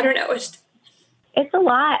don't know. It's a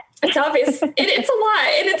lot. It's obvious. It's a lot.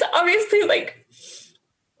 And it's obviously like,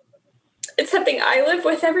 it's something I live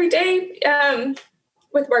with every day,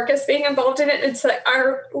 with Marcus being involved in it. It's like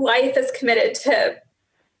our life is committed to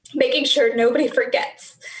making sure nobody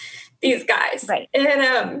forgets these guys. Right.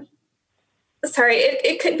 And sorry,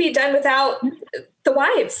 it couldn't be done without the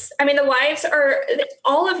wives. The wives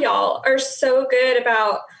all of y'all are so good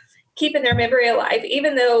about keeping their memory alive,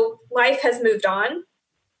 even though life has moved on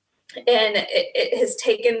and it has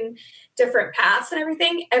taken different paths and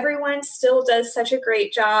everything. Everyone still does such a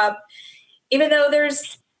great job, even though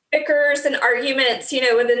there's bickers and arguments,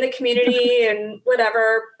 within the community and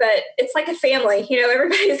whatever, but it's like a family,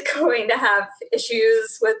 everybody's going to have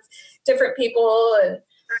issues with different people and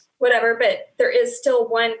whatever, but there is still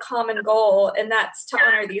one common goal, and that's to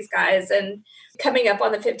honor these guys. And coming up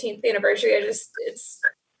on the 15th anniversary,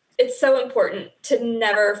 it's so important to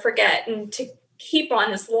never forget and to keep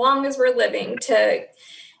on, as long as we're living, to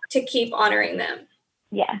keep honoring them.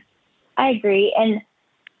 Yeah, I agree. And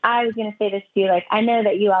I was going to say this to you, like, I know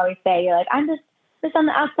that you always say, you're like, I'm just on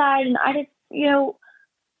the outside, and I just,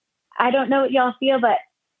 I don't know what y'all feel, but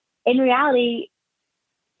in reality,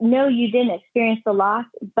 no, you didn't experience the loss,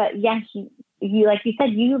 but yes, you, like you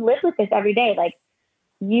said, you live with this every day. Like,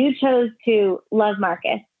 you chose to love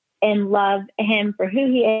Marcus and love him for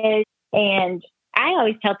who he is. And I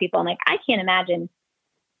always tell people, I'm like, I can't imagine,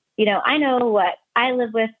 I know what I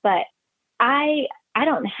live with, but I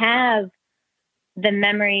don't have the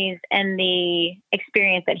memories and the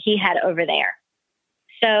experience that he had over there.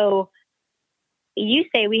 So you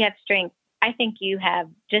say we have strength. I think you have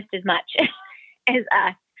just as much as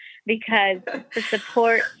us, because the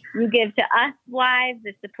support you give to us wives,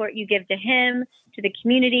 the support you give to him, to the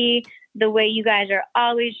community, the way you guys are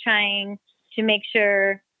always trying to make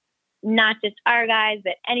sure not just our guys,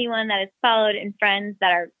 but anyone that is followed and friends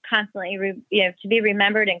that are constantly, to be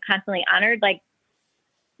remembered and constantly honored. Like,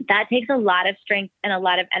 that takes a lot of strength and a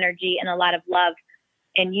lot of energy and a lot of love.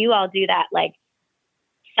 And you all do that, like,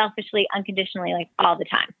 selfishly, unconditionally, like, all the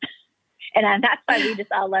time. And that's why we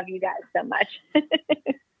just all love you guys so much.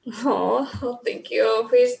 Oh, thank you.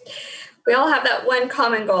 We all have that one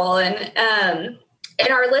common goal, and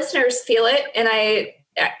our listeners feel it. And I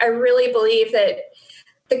really believe that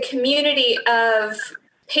the community of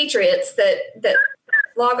patriots that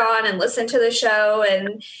log on and listen to the show,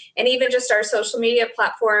 and even just our social media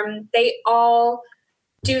platform, they all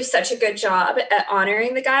do such a good job at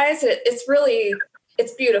honoring the guys.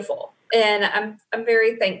 It's beautiful, and I'm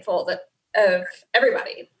very thankful of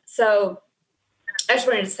everybody. So I just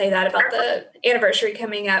wanted to say that about the anniversary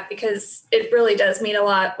coming up, because it really does mean a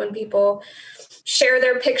lot when people share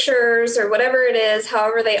their pictures or whatever it is,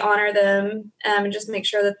 however they honor them, and just make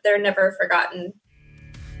sure that they're never forgotten.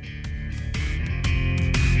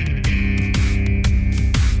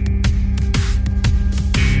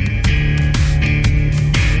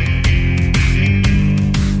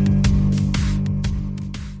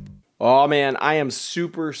 Oh man, I am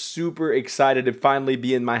super, super excited to finally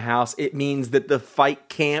be in my house. It means that the Fight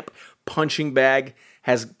Camp punching bag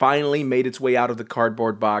has finally made its way out of the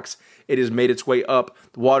cardboard box. It has made its way up.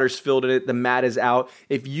 The water's filled in it. The mat is out.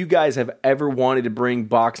 If you guys have ever wanted to bring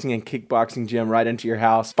boxing and kickboxing gym right into your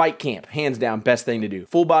house, Fight Camp, hands down, best thing to do.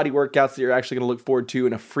 Full body workouts that you're actually going to look forward to,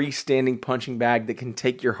 and a freestanding punching bag that can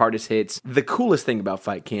take your hardest hits. The coolest thing about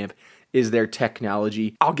Fight Camp is their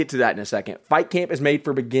technology. I'll get to that in a second. Fight Camp is made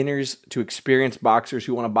for beginners to experienced boxers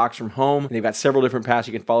who want to box from home. And they've got several different paths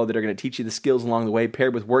you can follow that are going to teach you the skills along the way,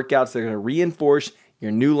 paired with workouts that are going to reinforce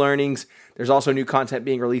your new learnings. There's also new content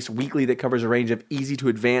being released weekly that covers a range of easy to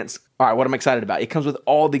advanced. All right, what I'm excited about. It comes with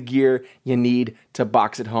all the gear you need to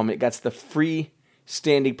box at home. It gets the free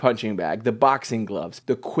standing punching bag, the boxing gloves,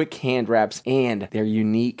 the quick hand wraps, and their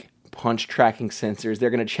unique punch tracking sensors. They're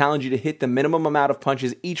going to challenge you to hit the minimum amount of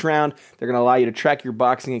punches each round. They're going to allow you to track your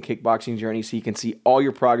boxing and kickboxing journey so you can see all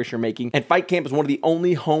your progress you're making. And Fight Camp is one of the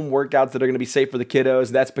only home workouts that are going to be safe for the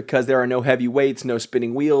kiddos. That's because there are no heavy weights, no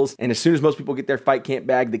spinning wheels. And as soon as most people get their Fight Camp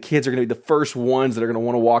bag, the kids are going to be the first ones that are going to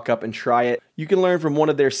want to walk up and try it. You can learn from one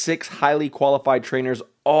of their 6 highly qualified trainers,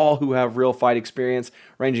 all who have real fight experience,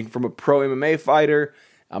 ranging from a pro MMA fighter,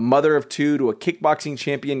 a mother of 2, to a kickboxing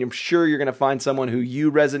champion. I'm sure you're going to find someone who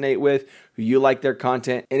you resonate with, who you like their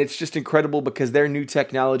content. And it's just incredible because their new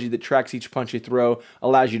technology that tracks each punch you throw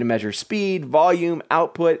allows you to measure speed, volume,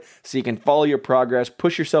 output, so you can follow your progress,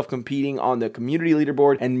 push yourself competing on the community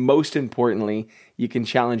leaderboard, and most importantly, you can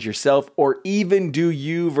challenge yourself or even do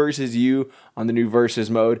you versus you on the new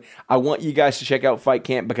versus mode. I want you guys to check out Fight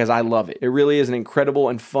Camp because I love it. It really is an incredible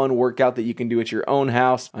and fun workout that you can do at your own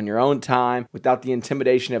house, on your own time, without the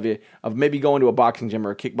intimidation of maybe going to a boxing gym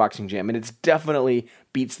or a kickboxing gym. And it's definitely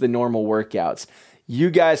beats the normal workouts.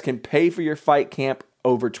 You guys can pay for your Fight Camp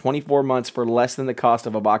over 24 months for less than the cost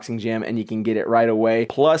of a boxing gym, and you can get it right away.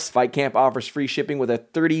 Plus, Fight Camp offers free shipping with a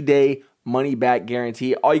 30-day money-back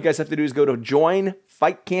guarantee. All you guys have to do is go to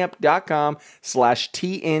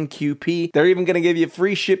joinfightcamp.com/TNQP. They're even going to give you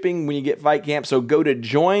free shipping when you get Fight Camp, so go to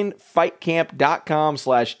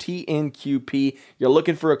joinfightcamp.com/TNQP. You're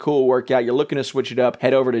looking for a cool workout, you're looking to switch it up,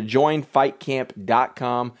 head over to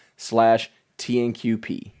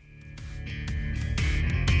joinfightcamp.com/TNQP.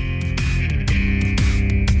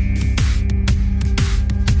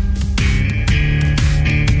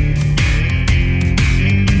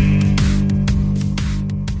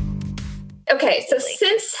 Okay, so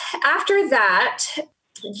since after that,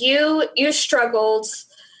 you struggled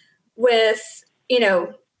with,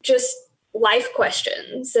 just life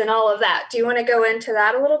questions and all of that. Do you want to go into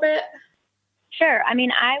that a little bit? Sure. I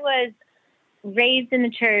mean, I was raised in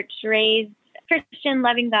the church, raised Christian,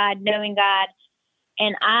 loving God, knowing God.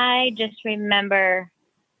 And I just remember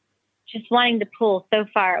just wanting to pull so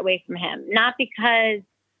far away from him, not because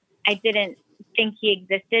I didn't think he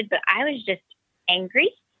existed, but I was just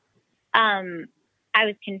angry. I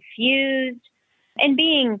was confused, and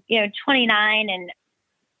being, 29 and,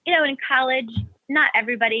 in college, not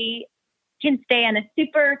everybody can stay on a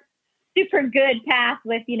super, super good path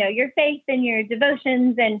with, your faith and your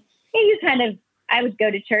devotions. And I would go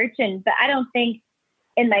to church, but I don't think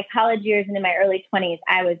in my college years and in my early 20s,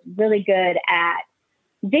 I was really good at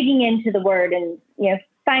digging into the word and,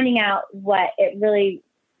 finding out what it really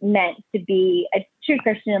meant to be a true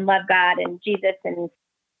Christian and love God and Jesus. And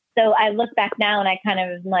so I look back now and I kind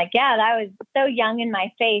of am like, yeah, I was so young in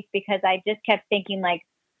my faith because I just kept thinking, like,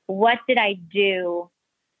 what did I do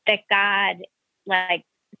that God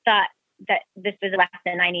thought that this was a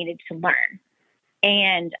lesson I needed to learn?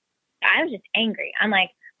 And I was just angry. I'm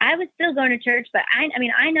like, I was still going to church, but I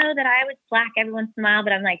know that I would slack every once in a while,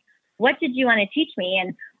 but I'm like, what did you want to teach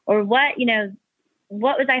me? Or what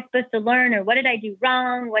was I supposed to learn? Or what did I do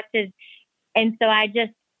wrong? And so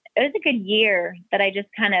it was a good year that I just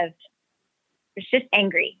kind of was just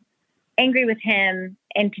angry with him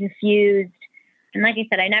and confused. And like I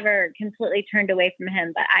said, I never completely turned away from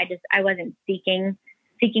him, but I wasn't seeking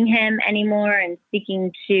him anymore and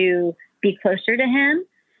seeking to be closer to him.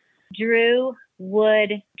 Drew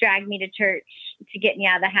would drag me to church to get me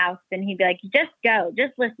out of the house, and he'd be like, just go,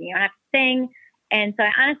 just listen, you don't have to sing. And so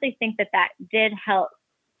I honestly think that did help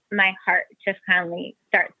my heart to finally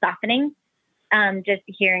start softening, just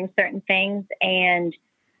hearing certain things. And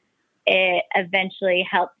it eventually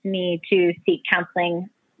helped me to seek counseling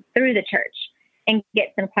through the church and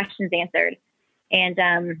get some questions answered. And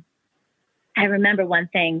I remember one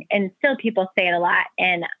thing, and still people say it a lot,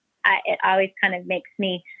 and it always kind of makes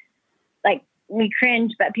me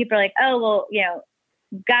cringe, but people are like, oh, well,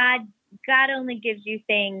 God only gives you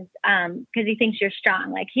things because he thinks you're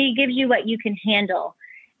strong. Like, he gives you what you can handle.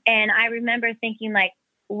 And I remember thinking, like,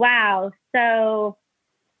 wow, so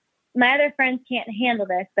my other friends can't handle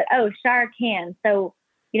this, but Shar can. So,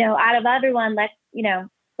 out of everyone,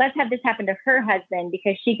 let's have this happen to her husband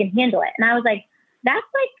because she can handle it. And I was like, that's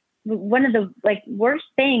like one of the like worst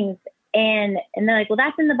things. And they're like, well,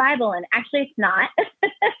 that's in the Bible. And actually it's not.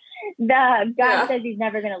 God says he's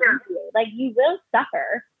never going to leave you. Like, you will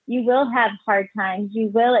suffer. You will have hard times. You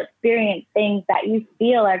will experience things that you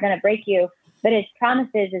feel are going to break you. But his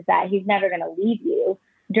promises is that he's never going to leave you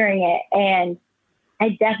during it. And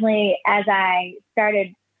I definitely, as I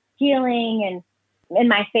started healing and in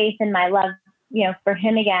my faith and my love, for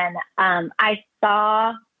him again, I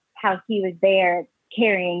saw how he was there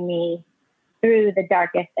carrying me through the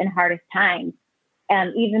darkest and hardest times,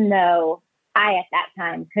 even though I, at that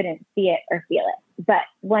time, couldn't see it or feel it. But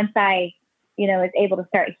once I, was able to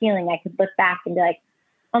start healing, I could look back and be like,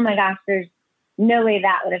 oh my gosh, there's no way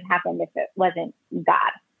that would have happened if it wasn't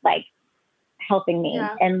God, like, helping me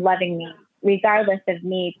and loving me, regardless of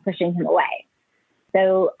me pushing him away.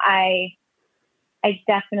 So I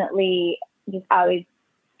definitely just always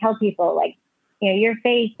tell people, like, your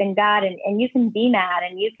faith in God, and you can be mad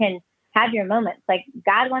and you can have your moments. Like,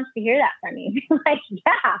 God wants to hear that from you. Like,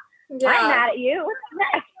 I'm mad at you. What's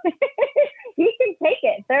next? You can take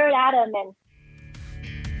it, throw it at him. And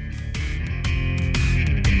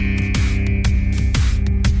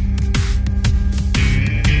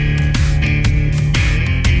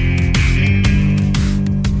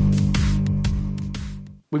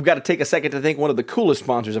we've got to take a second to thank one of the coolest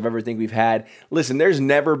sponsors of everything we've had. Listen, there's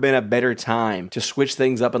never been a better time to switch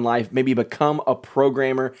things up in life, maybe become a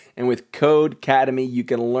programmer. And with Codecademy, you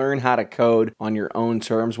can learn how to code on your own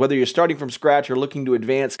terms. Whether you're starting from scratch or looking to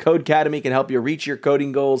advance, Codecademy can help you reach your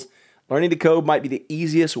coding goals. Learning to code might be the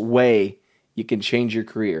easiest way you can change your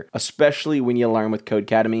career, especially when you learn with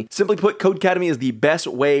Codecademy. Simply put, Codecademy is the best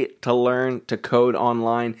way to learn to code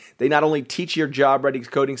online. They not only teach your job-ready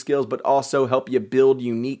coding skills, but also help you build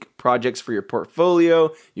unique projects for your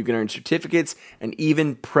portfolio. You can earn certificates and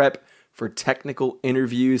even prep for technical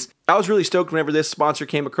interviews. I was really stoked whenever this sponsor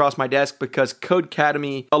came across my desk because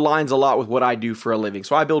Codecademy aligns a lot with what I do for a living.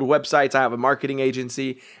 So I build websites, I have a marketing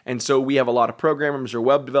agency, and so we have a lot of programmers or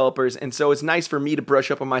web developers, and so it's nice for me to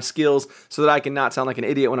brush up on my skills so that I can not sound like an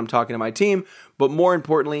idiot when I'm talking to my team. But more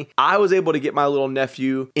importantly, I was able to get my little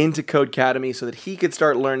nephew into Codecademy so that he could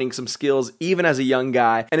start learning some skills even as a young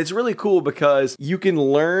guy. And it's really cool because you can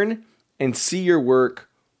learn and see your work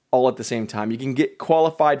all at the same time. You can get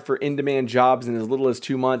qualified for in-demand jobs in as little as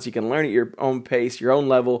 2 months. You can learn at your own pace, your own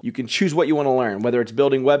level. You can choose what you want to learn, whether it's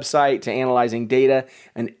building website to analyzing data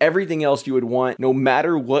and everything else you would want, no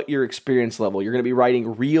matter what your experience level. You're going to be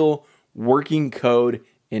writing real working code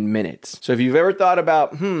in minutes. So if you've ever thought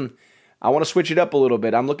about, I want to switch it up a little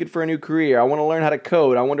bit. I'm looking for a new career. I want to learn how to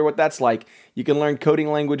code. I wonder what that's like. You can learn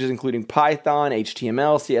coding languages including Python,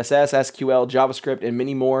 HTML, CSS, SQL, JavaScript, and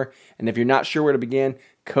many more. And if you're not sure where to begin,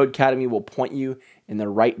 Codecademy will point you in the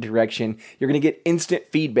right direction. You're going to get instant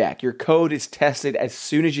feedback. Your code is tested as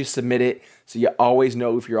soon as you submit it, so you always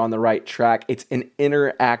know if you're on the right track. It's an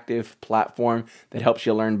interactive platform that helps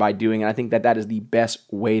you learn by doing, and I think that is the best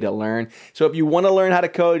way to learn. So if you want to learn how to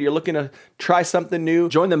code, you're looking to try something new,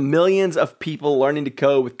 join the millions of people learning to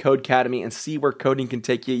code with Codecademy and see where coding can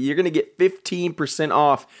take you. You're going to get 15%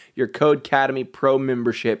 off your Codecademy Pro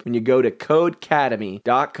membership when you go to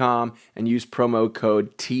codecademy.com and use promo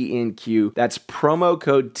code TNQ. That's promo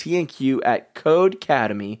code TNQ at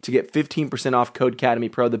Codecademy to get 15% off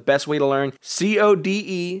Codecademy Pro. The best way to learn,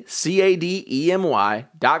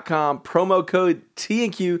 CODECADEMY.com, promo code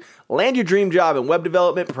TNQ. Land your dream job in web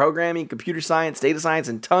development, programming, computer science, data science,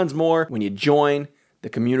 and tons more when you join the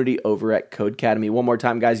community over at Codecademy. One more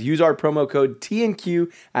time, guys, use our promo code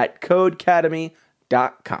TNQ at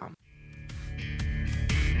Codecademy.com.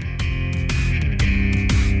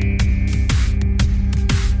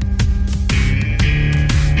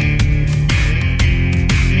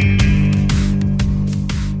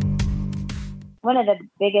 One of the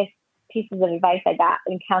biggest pieces of advice I got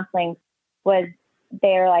in counseling was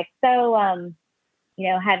they're like, so, have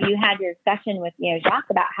you had your discussion with, Jacques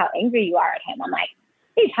about how angry you are at him? I'm like,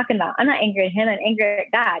 what are you talking about? I'm not angry at him. I'm angry at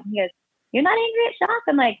God. He goes, you're not angry at Jacques?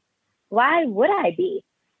 I'm like, why would I be?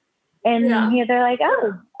 And they're like,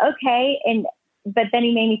 oh, okay. But then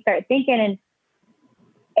he made me start thinking,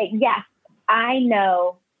 and yes, I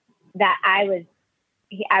know that I was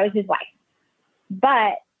his wife,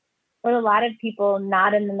 but what a lot of people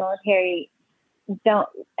not in the military you don't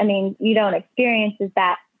experience is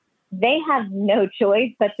that they have no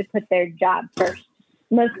choice but to put their job first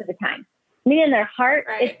most of the time. I mean, in their heart,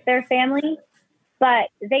 It's their family, but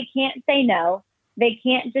they can't say no. They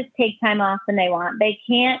can't just take time off when they want. They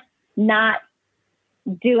can't not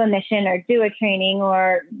do a mission or do a training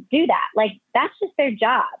or do that. Like, that's just their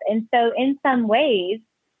job. And so in some ways,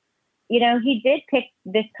 you know, he did pick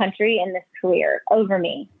this country and this career over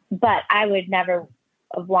me, but I would never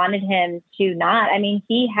have wanted him to not. I mean,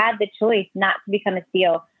 he had the choice not to become a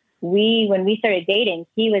SEAL. When we started dating,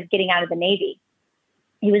 he was getting out of the Navy.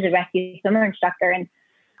 He was a rescue swimmer instructor. And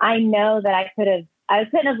I know that I couldn't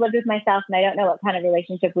have lived with myself, and I don't know what kind of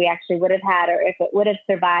relationship we actually would have had, or if it would have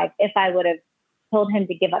survived if I would have told him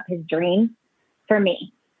to give up his dream for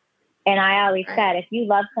me. And I always said, if you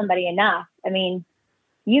love somebody enough, I mean,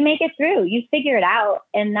 you make it through, you figure it out.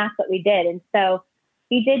 And that's what we did. And so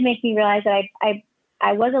he did make me realize that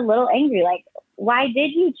I was a little angry. Like, why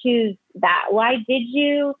did you choose that? Why did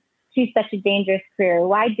you choose such a dangerous career?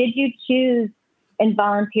 Why did you choose and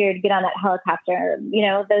volunteer to get on that helicopter? You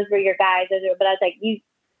know, those were your guys. But I was like,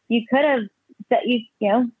 you could have,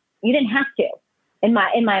 you didn't have to. In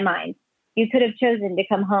my mind, you could have chosen to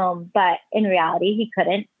come home, but in reality, he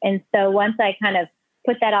couldn't. And so once I kind of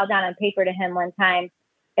put that all down on paper to him one time,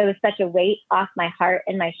 it was such a weight off my heart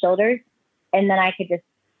and my shoulders. And then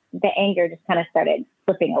the anger just kind of started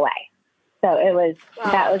slipping away. So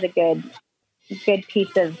that was a good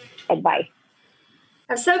piece of advice.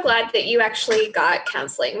 I'm so glad that you actually got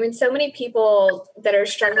counseling. I mean, so many people that are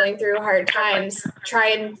struggling through hard times try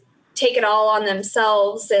and take it all on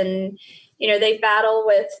themselves, and, you know, they battle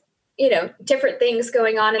with, you know, different things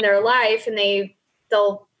going on in their life, and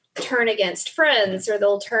they'll turn against friends, or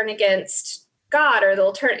they'll turn against God, or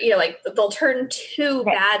they'll turn to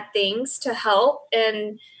bad things to help.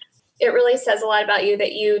 And it really says a lot about you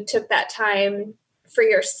that you took that time for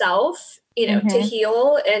yourself, you know, to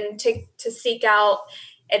heal and to seek out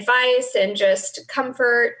advice and just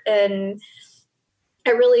comfort. And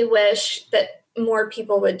I really wish that more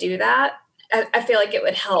people would do that. I feel like it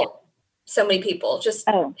would help so many people, just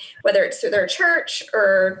whether it's through their church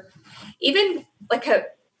or even like a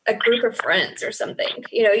group of friends or something.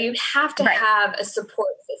 You know, you have to have a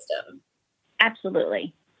support system.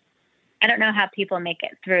 Absolutely. I don't know how people make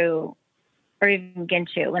it through or even begin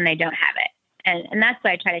to when they don't have it. And that's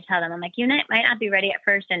why I try to tell them. I'm like, you might not be ready at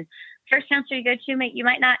first. And first counselor you go to, you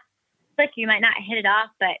might not click, you might not hit it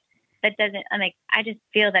off, but that doesn't, I just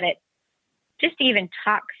feel that it just to even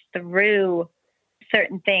talk through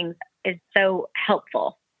certain things is so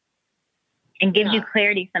helpful and gives you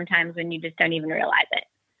clarity sometimes when you just don't even realize it.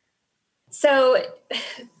 So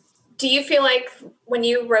do you feel like when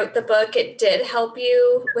you wrote the book, it did help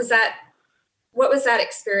you? What was that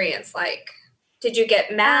experience like? Did you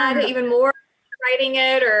get mad even more writing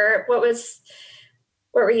it, or what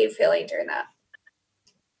were you feeling during that?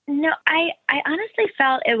 No, I honestly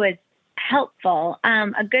felt it was helpful.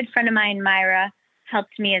 A good friend of mine, Myra,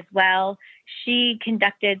 helped me as well. She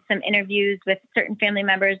conducted some interviews with certain family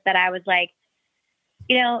members that I was like,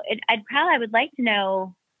 you know, I would like to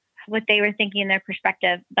know what they were thinking in their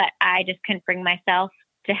perspective, but I just couldn't bring myself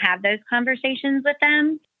to have those conversations with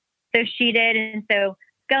them. So she did. And so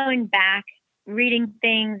going back, reading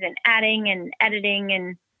things and adding and editing,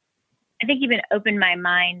 and I think even opened my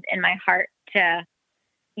mind and my heart to,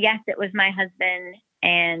 yes, it was my husband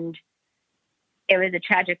and it was a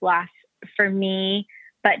tragic loss for me,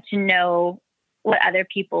 but to know what other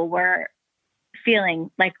people were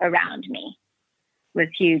feeling like around me was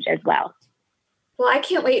huge as well. Well, I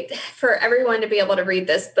can't wait for everyone to be able to read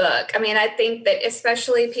this book. I mean, I think that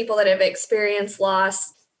especially people that have experienced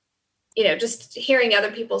loss, you know, just hearing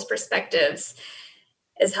other people's perspectives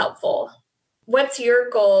is helpful. What's your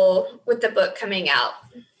goal with the book coming out?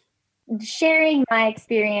 Sharing my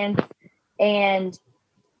experience and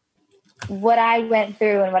what I went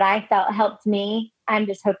through and what I felt helped me. I'm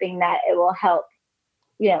just hoping that it will help,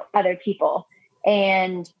 you know, other people.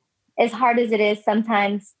 And as hard as it is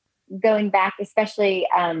sometimes going back, especially,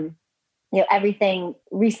 you know, everything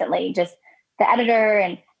recently, just the editor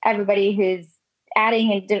and everybody who's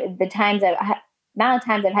adding and the amount of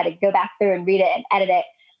times I've had to go back through and read it and edit it,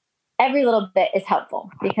 every little bit is helpful,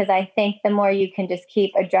 because I think the more you can just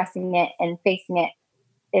keep addressing it and facing it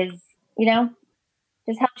is, you know,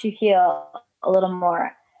 just helps you heal a little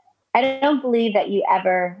more. I don't believe that you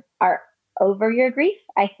ever are over your grief.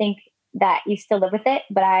 I think that you still live with it,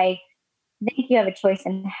 but I think you have a choice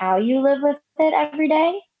in how you live with it every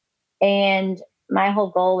day. And my whole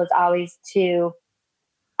goal was always to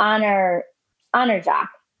honor Jock.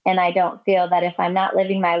 And I don't feel that if I'm not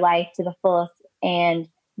living my life to the fullest and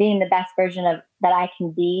being the best version of that I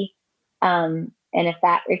can be, and if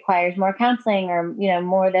that requires more counseling or, you know,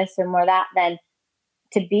 more this or more that, then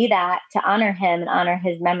to be that, to honor him and honor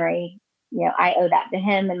his memory I owe that to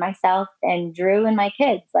him and myself and Drew and my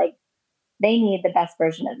kids. Like, they need the best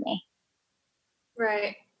version of me.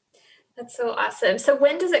 Right. That's so awesome. So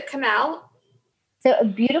when does it come out? So A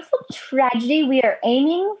Beautiful Tragedy, we are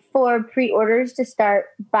aiming for pre-orders to start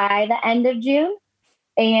by the end of June.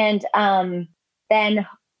 And then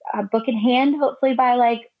a book in hand, hopefully by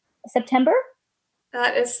like September.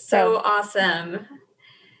 That is so awesome.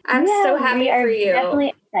 I'm so happy for you. Definitely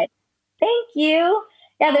excited. Thank you.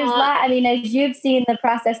 Yeah, there's a lot. I mean, as you've seen the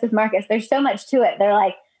process with Marcus, there's so much to it. They're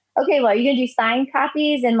like, okay, well, are you going to do signed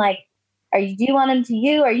copies? And like, do you want them to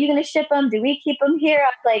you? Are you going to ship them? Do we keep them here? I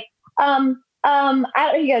was like, I don't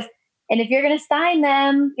know. He goes, and if you're going to sign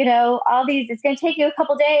them, all these, it's going to take you a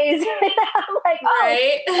couple days. I'm like,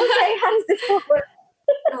 right. Okay, how does this work?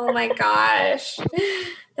 Oh my gosh.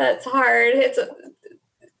 That's hard.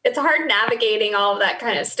 It's hard navigating all of that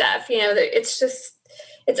kind of stuff.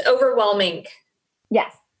 It's overwhelming.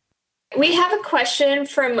 Yes. We have a question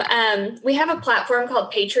from, we have a platform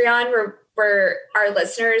called Patreon where our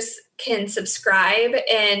listeners can subscribe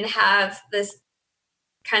and have this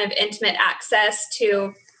kind of intimate access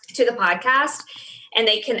to the podcast, and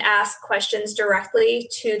they can ask questions directly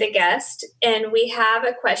to the guest. And we have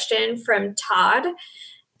a question from Todd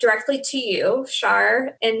directly to you,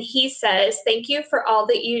 Shar. And he says, thank you for all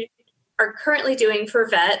that you are currently doing for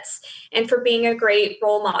vets and for being a great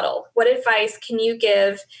role model. What advice can you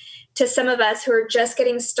give to some of us who are just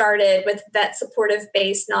getting started with vet supportive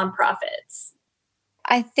based nonprofits?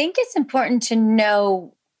 I think it's important to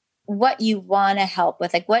know what you want to help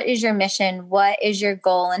with. Like, what is your mission? What is your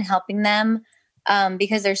goal in helping them?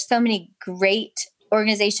 Because there's so many great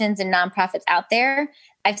organizations and nonprofits out there.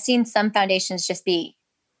 I've seen some foundations just be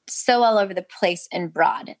so all over the place and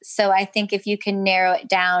broad. So I think if you can narrow it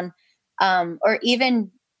down, or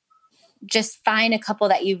even just find a couple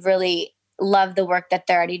that you really love the work that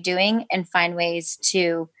they're already doing and find ways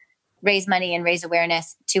to raise money and raise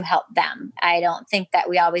awareness to help them. I don't think that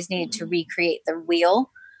we always need to recreate the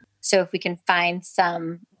wheel. So if we can find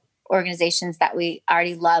some organizations that we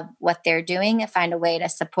already love what they're doing and find a way to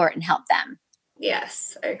support and help them.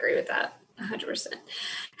 Yes, I agree with that 100%.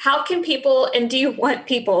 How can people, and do you want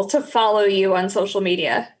people to follow you on social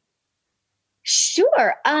media?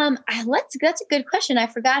 Sure. That's a good question. I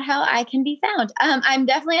forgot how I can be found. I'm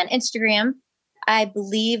definitely on Instagram. I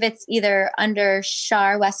believe it's either under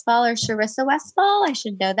Shar Westfall or Sharissa Westfall. I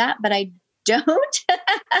should know that, but I don't.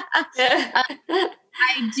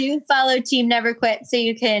 I do follow Team Never Quit, so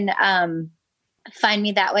you can find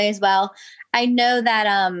me that way as well. I know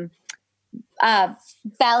that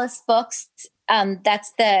Ballast Books,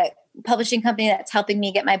 that's the publishing company that's helping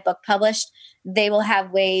me get my book published. They will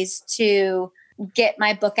have ways to get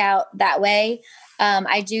my book out that way.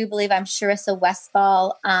 I do believe I'm Sharissa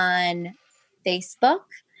Westfall on Facebook.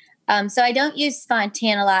 So I don't use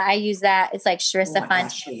Fontana a lot. I use that. It's like Sharissa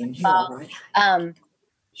Fontana.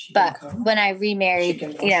 But when I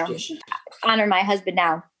remarried, honor my husband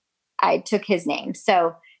now, I took his name.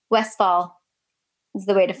 So Westfall is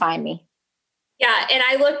the way to find me. Yeah. And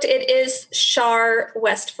I looked, it is Shar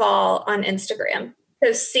Westfall on Instagram.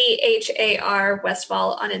 So CHAR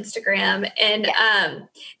Westfall on Instagram. And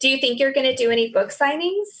do you think you're going to do any book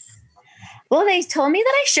signings? Well, they told me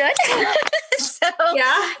that I should. So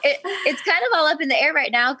yeah, it's kind of all up in the air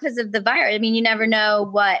right now because of the virus. I mean, you never know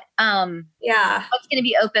what's going to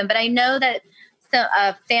be open. But I know that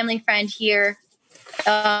a family friend here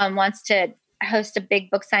wants to host a big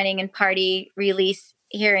book signing and party release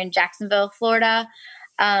here in Jacksonville, Florida.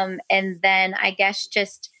 And then I guess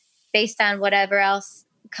just based on whatever else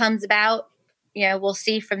comes about, we'll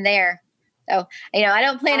see from there. So, I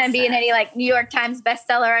don't plan on being any like New York Times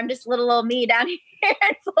bestseller. I'm just little old me down here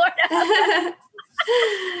in Florida.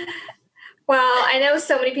 Well, I know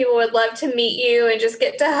so many people would love to meet you and just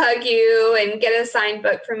get to hug you and get a signed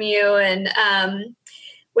book from you. And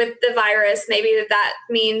with the virus, maybe that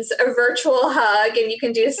means a virtual hug and you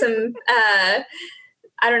can do some,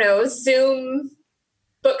 Zoom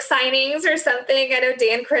book signings or something. I know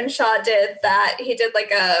Dan Crenshaw did that. He did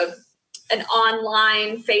like an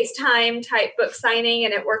online FaceTime type book signing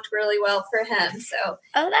and it worked really well for him. So,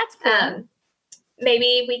 that's cool.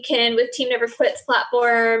 Maybe we can, with Team Never Quit's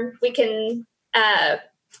platform, we can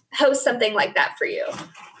host something like that for you.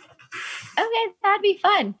 Okay, that'd be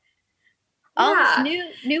fun. All these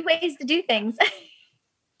new ways to do things.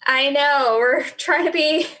 I know. We're trying to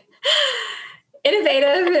be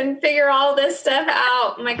innovative and figure all this stuff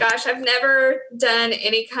out. Oh my gosh, I've never done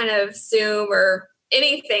any kind of Zoom or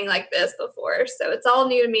anything like this before. So it's all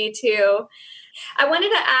new to me too. I wanted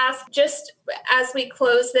to ask, just as we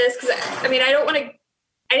close this, because I don't want to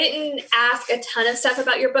I didn't ask a ton of stuff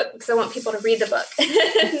about your book because I want people to read the book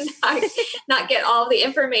and not get all the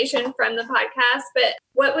information from the podcast. But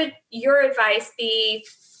what would your advice be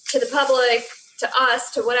to the public, to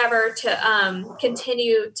us, to whatever, to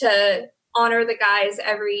continue to honor the guys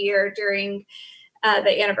every year during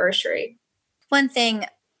the anniversary? One thing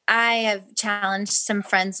I have challenged some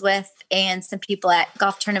friends with and some people at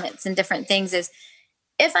golf tournaments and different things is,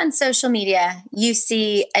 if on social media you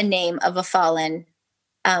see a name of a fallen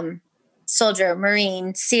soldier,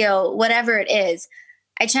 Marine, SEAL, whatever it is,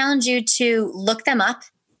 I challenge you to look them up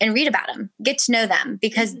and read about them, get to know them,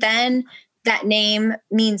 because then that name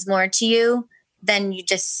means more to you than you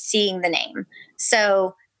just seeing the name.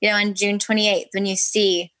 So, on June 28th, when you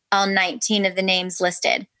see all 19 of the names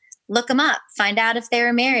listed, look them up, find out if they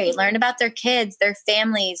were married, learn about their kids, their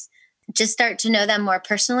families, just start to know them more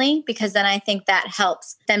personally, because then I think that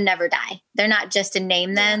helps them never die. They're not just a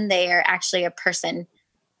name then, they are actually a person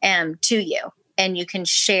to you. And you can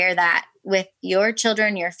share that with your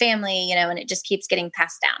children, your family, and it just keeps getting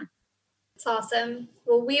passed down. It's awesome.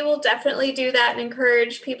 Well, we will definitely do that and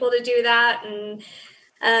encourage people to do that. And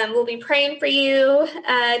we'll be praying for you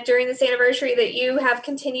during this anniversary, that you have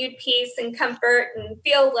continued peace and comfort and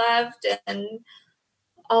feel loved and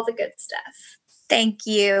all the good stuff. Thank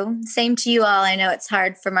you. Same to you all. I know it's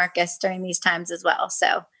hard for Marcus during these times as well.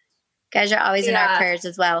 So guys are always in our prayers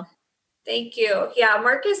as well. Thank you. Yeah,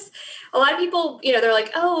 Marcus, a lot of people, they're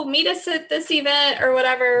like, oh, meet us at this event or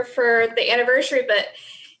whatever for the anniversary, but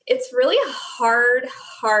it's really a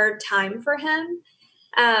hard time for him.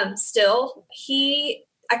 Still,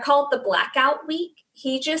 I call it the blackout week.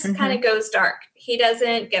 He just kind of goes dark. He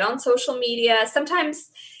doesn't get on social media.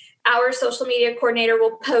 Sometimes our social media coordinator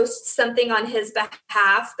will post something on his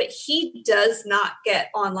behalf, but he does not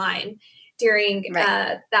get online during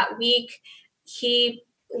that week. He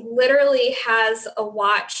literally has a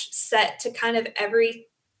watch set to kind of every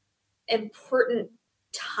important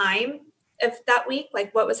time of that week,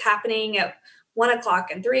 like what was happening at 1:00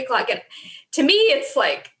 and 3:00. And to me, it's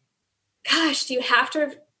like, gosh, do you have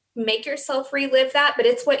to make yourself relive that? But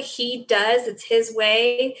it's what he does. It's his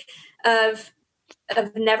way of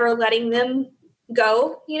never letting them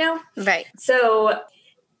go, Right. So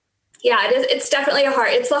yeah, it's definitely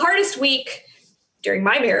it's the hardest week during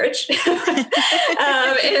my marriage. And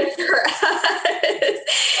for us,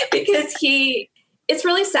 because it's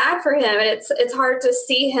really sad for him, and it's hard to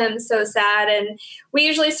see him so sad. And we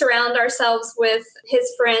usually surround ourselves with his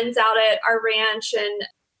friends out at our ranch,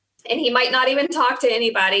 and he might not even talk to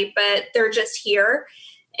anybody, but they're just here.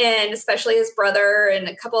 And especially his brother and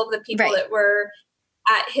a couple of the people that were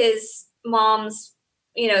at his mom's,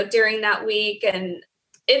 during that week. And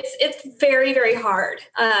it's very, very hard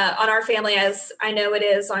on our family, as I know it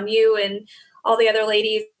is on you and all the other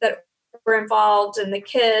ladies that were involved and the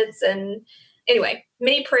kids. And anyway,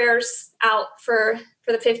 many prayers out for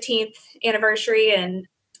the 15th anniversary. And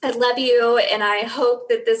I love you. And I hope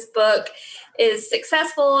that this book is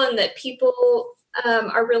successful and that people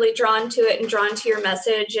are really drawn to it and drawn to your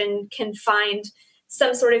message and can find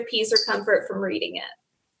some sort of peace or comfort from reading it.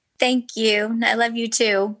 Thank you. I love you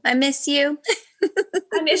too. I miss you.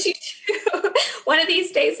 I miss you too. One of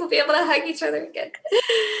these days we'll be able to hug each other again.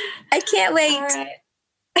 I can't wait. All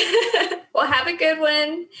right. Well, have a good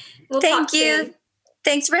one. We'll Thank talk you. soon.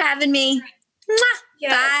 Thanks for having me.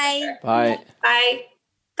 Yes, Bye. sure. Bye. Bye.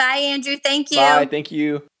 Bye, Andrew. Thank you. Bye. Thank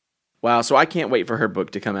you. Wow. So I can't wait for her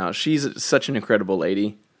book to come out. She's such an incredible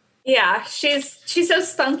lady. Yeah, she's so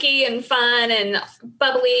spunky and fun and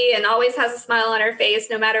bubbly and always has a smile on her face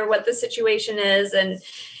no matter what the situation is. And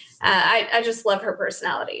I just love her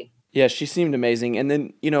personality. Yeah, she seemed amazing. And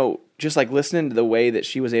then, just like listening to the way that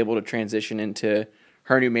she was able to transition into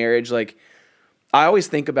her new marriage, like I always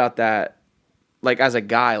think about that, like as a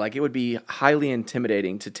guy, like it would be highly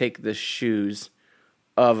intimidating to take the shoes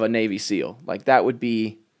of a Navy SEAL. Like that would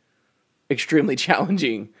be extremely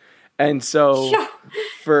challenging. And so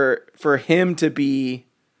for him to be,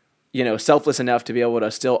 selfless enough to be able to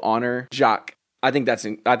still honor Jacques, I think that's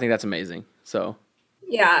amazing. So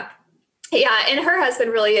yeah. And her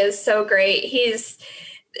husband really is so great.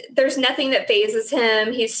 There's nothing that phases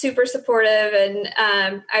him. He's super supportive, and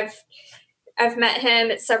I've met him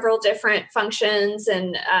at several different functions,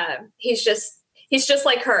 and he's just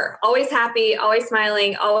like her, always happy, always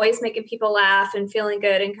smiling, always making people laugh and feeling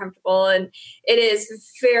good and comfortable. And it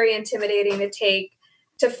is very intimidating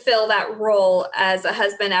to fill that role as a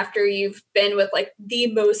husband after you've been with like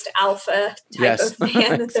the most alpha type of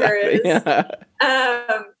man that there is. Yeah.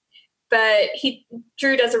 But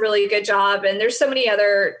Drew does a really good job, and there's so many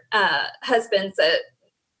other husbands that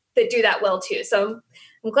do that well too. So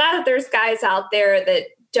I'm glad that there's guys out there that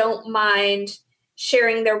don't mind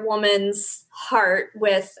sharing their woman's heart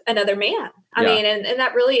with another man. I mean, and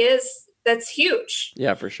that really that's huge.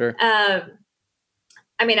 Yeah, for sure. I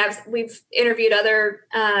mean, we've interviewed other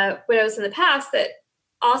widows in the past that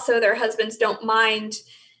also their husbands don't mind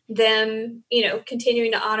them,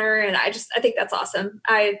 continuing to honor. And I think that's awesome.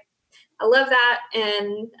 I love that.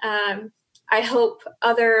 And I hope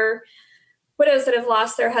other widows that have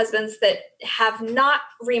lost their husbands that have not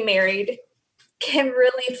remarried can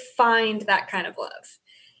really find that kind of love.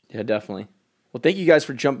 Yeah, definitely. Well, thank you guys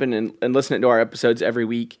for jumping and listening to our episodes every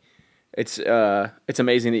week. It's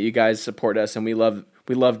amazing that you guys support us, and we love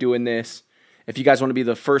doing this. If you guys want to be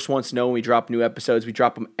the first ones to know when we drop new episodes, we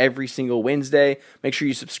drop them every single Wednesday. Make sure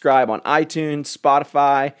you subscribe on iTunes,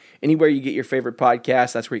 Spotify, anywhere you get your favorite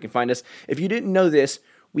podcast. That's where you can find us. If you didn't know this,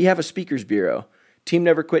 we have a speakers bureau,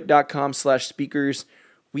 teamneverquit.com/speakers.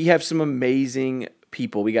 We have some amazing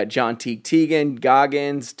people. We got John Teague,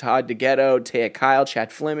 Goggins, Todd DeGhetto, Taya Kyle,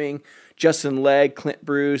 Chad Fleming, Justin Legg, Clint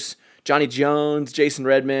Bruce, Johnny Jones, Jason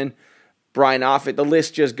Redman, Brian Offit. The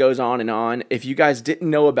list just goes on and on. If you guys didn't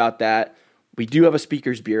know about that, we do have a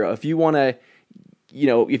speakers bureau. If you want to,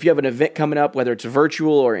 if you have an event coming up, whether it's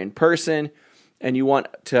virtual or in person, and you want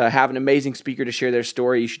to have an amazing speaker to share their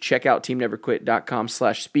story, you should check out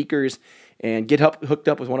teamneverquit.com/speakers and get hooked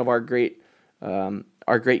up with one of our great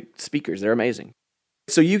speakers. They're amazing.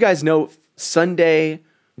 So you guys know Sunday,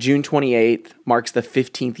 June 28th marks the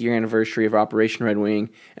 15th year anniversary of Operation Red Wing,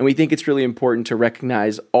 and we think it's really important to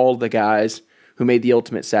recognize all the guys who made the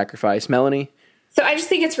ultimate sacrifice. Melanie? So I just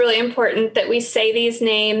think it's really important that we say these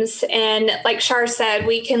names. And like Shar said,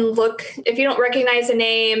 we can look, if you don't recognize a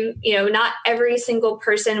name, not every single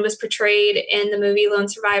person was portrayed in the movie Lone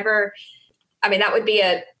Survivor. I mean, that would be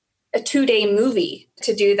a 2-day movie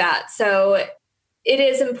to do that. So it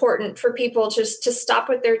is important for people just to stop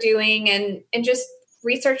what they're doing and just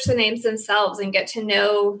research the names themselves and get to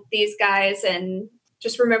know these guys and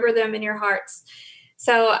just remember them in your hearts.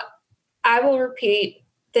 So I will repeat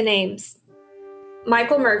the names.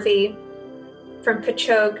 Michael Murphy from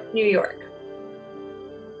Patchogue, New York.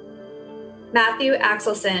 Matthew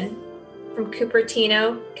Axelson from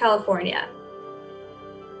Cupertino, California.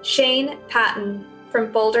 Shane Patton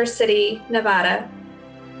from Boulder City, Nevada.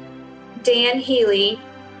 Dan Healy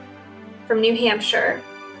from New Hampshire.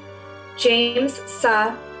 James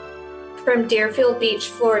Suh from Deerfield Beach,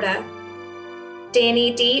 Florida.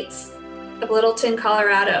 Danny Dietz of Littleton,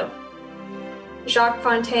 Colorado. Jacques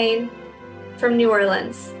Fontaine from New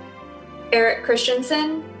Orleans. Eric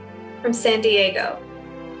Christensen from San Diego.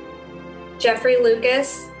 Jeffrey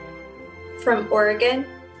Lucas from Oregon.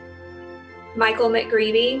 Michael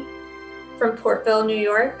McGreevy from Portville, New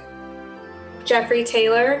York. Jeffrey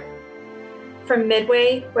Taylor from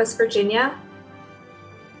Midway, West Virginia.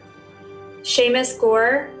 Seamus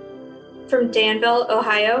Gore from Danville,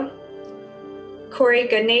 Ohio. Corey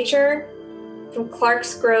Goodnature from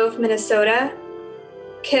Clarks Grove, Minnesota.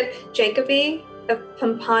 Kip Jacoby of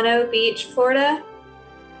Pompano Beach, Florida.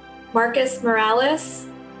 Marcus Morales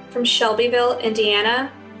from Shelbyville,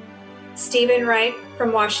 Indiana. Stephen Reich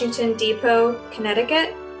from Washington Depot,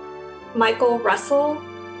 Connecticut. Michael Russell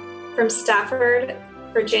from Stafford,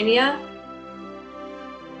 Virginia.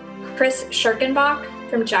 Chris Schirkenbach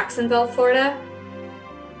from Jacksonville, Florida.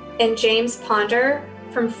 And James Ponder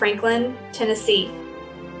from Franklin, Tennessee.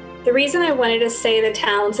 The reason I wanted to say the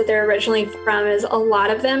towns that they're originally from is a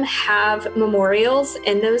lot of them have memorials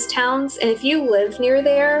in those towns. And if you live near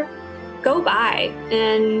there, go by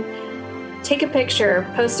and take a picture,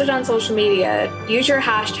 post it on social media, use your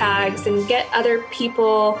hashtags, and get other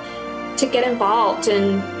people to get involved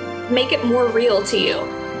and make it more real to you.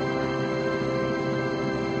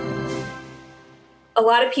 A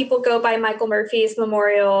lot of people go by Michael Murphy's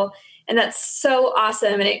memorial, and that's so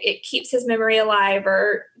awesome, and it keeps his memory alive,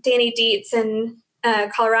 or Danny Dietz in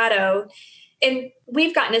Colorado. And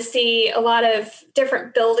we've gotten to see a lot of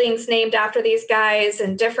different buildings named after these guys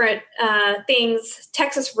and different things.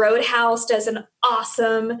 Texas Roadhouse does an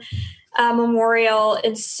awesome memorial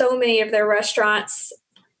in so many of their restaurants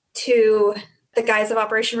to the guys of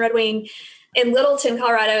Operation Red Wing. In Littleton,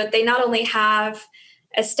 Colorado, they not only have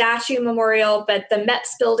a statue memorial, but the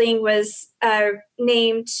MEPS building was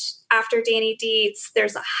named after Danny Dietz.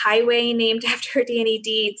 There's a highway named after Danny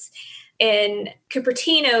Dietz. In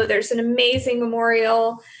Cupertino, there's an amazing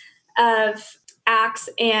memorial of Axe,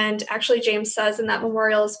 and actually James Suh's in that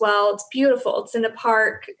memorial as well. It's beautiful. It's in a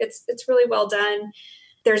park. It's really well done.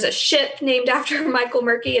 There's a ship named after Michael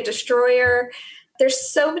Murphy, a destroyer.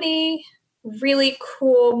 There's so many really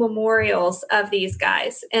cool memorials of these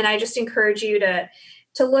guys, and I just encourage you to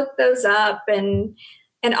look those up and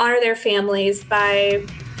honor their families by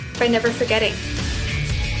by never forgetting.